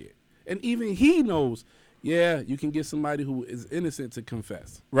teaching this shit. And even he knows, you can get somebody who is innocent to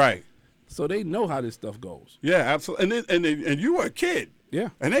confess. Right. So they know how this stuff goes. Yeah, absolutely. And you were a kid. Yeah.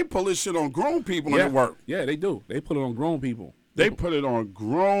 And they pull this shit on grown people and it work. Yeah, they do. They put it on grown people. They put it on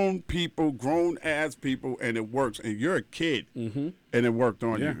grown people, grown-ass people, and it works. And you're a kid, and it worked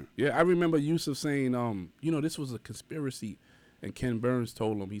on you. Yeah, I remember Yusuf saying, this was a conspiracy. And Ken Burns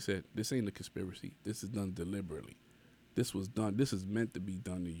told him, he said, this ain't a conspiracy. This is done deliberately. This was done. This is meant to be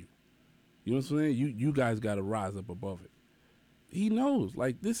done to you. You know what I'm saying? You guys got to rise up above it. He knows.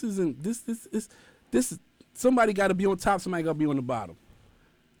 Like, this isn't, this is, somebody got to be on top. Somebody got to be on the bottom.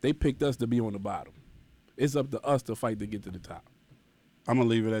 They picked us to be on the bottom. It's up to us to fight to get to the top. I'm going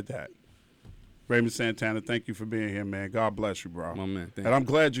to leave it at that. Raymond Santana, thank you for being here, man. God bless you, bro. My man, thank and I'm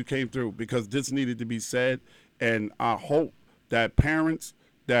glad you came through because this needed to be said. And I hope that parents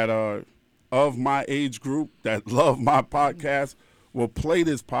that are of my age group that love my podcast will play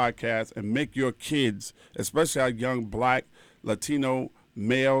this podcast and make your kids, especially our young black, Latino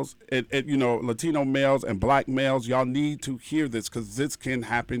males, Latino males and black males, y'all need to hear this because this can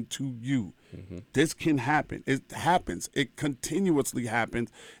happen to you. This can happen. It happens. It continuously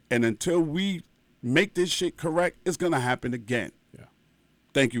happens. And until we make this shit correct, it's going to happen again. Yeah.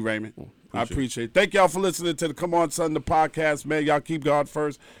 Thank you, Raymond. I appreciate it. Thank y'all for listening to the Come On Son, the podcast, man. Y'all keep God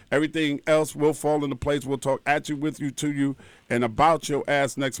first. Everything else will fall into place. We'll talk at you, with you, to you, and about your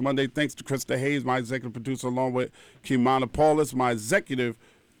ass next Monday. Thanks to Krista Hayes, my executive producer, along with Kimana Paulus, my executive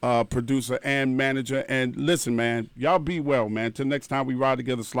producer and manager. And listen, man, y'all be well, man. Till next time we ride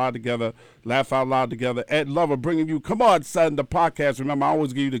together, slide together, laugh out loud together. Ed Lover bringing you Come On Son, the podcast. Remember, I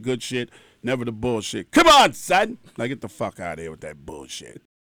always give you the good shit, never the bullshit. Come on, son. Now get the fuck out of here with that bullshit.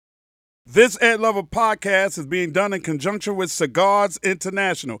 This Ed Lover podcast is being done in conjunction with Cigars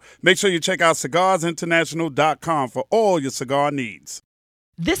International. Make sure you check out cigarsinternational.com for all your cigar needs.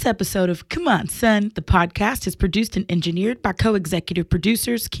 This episode of Come On Son, the podcast, is produced and engineered by co-executive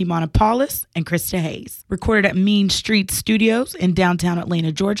producers Kimana Paulus and Krista Hayes. Recorded at Mean Street Studios in downtown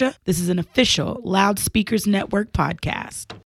Atlanta, Georgia. This is an official Loudspeakers Network podcast.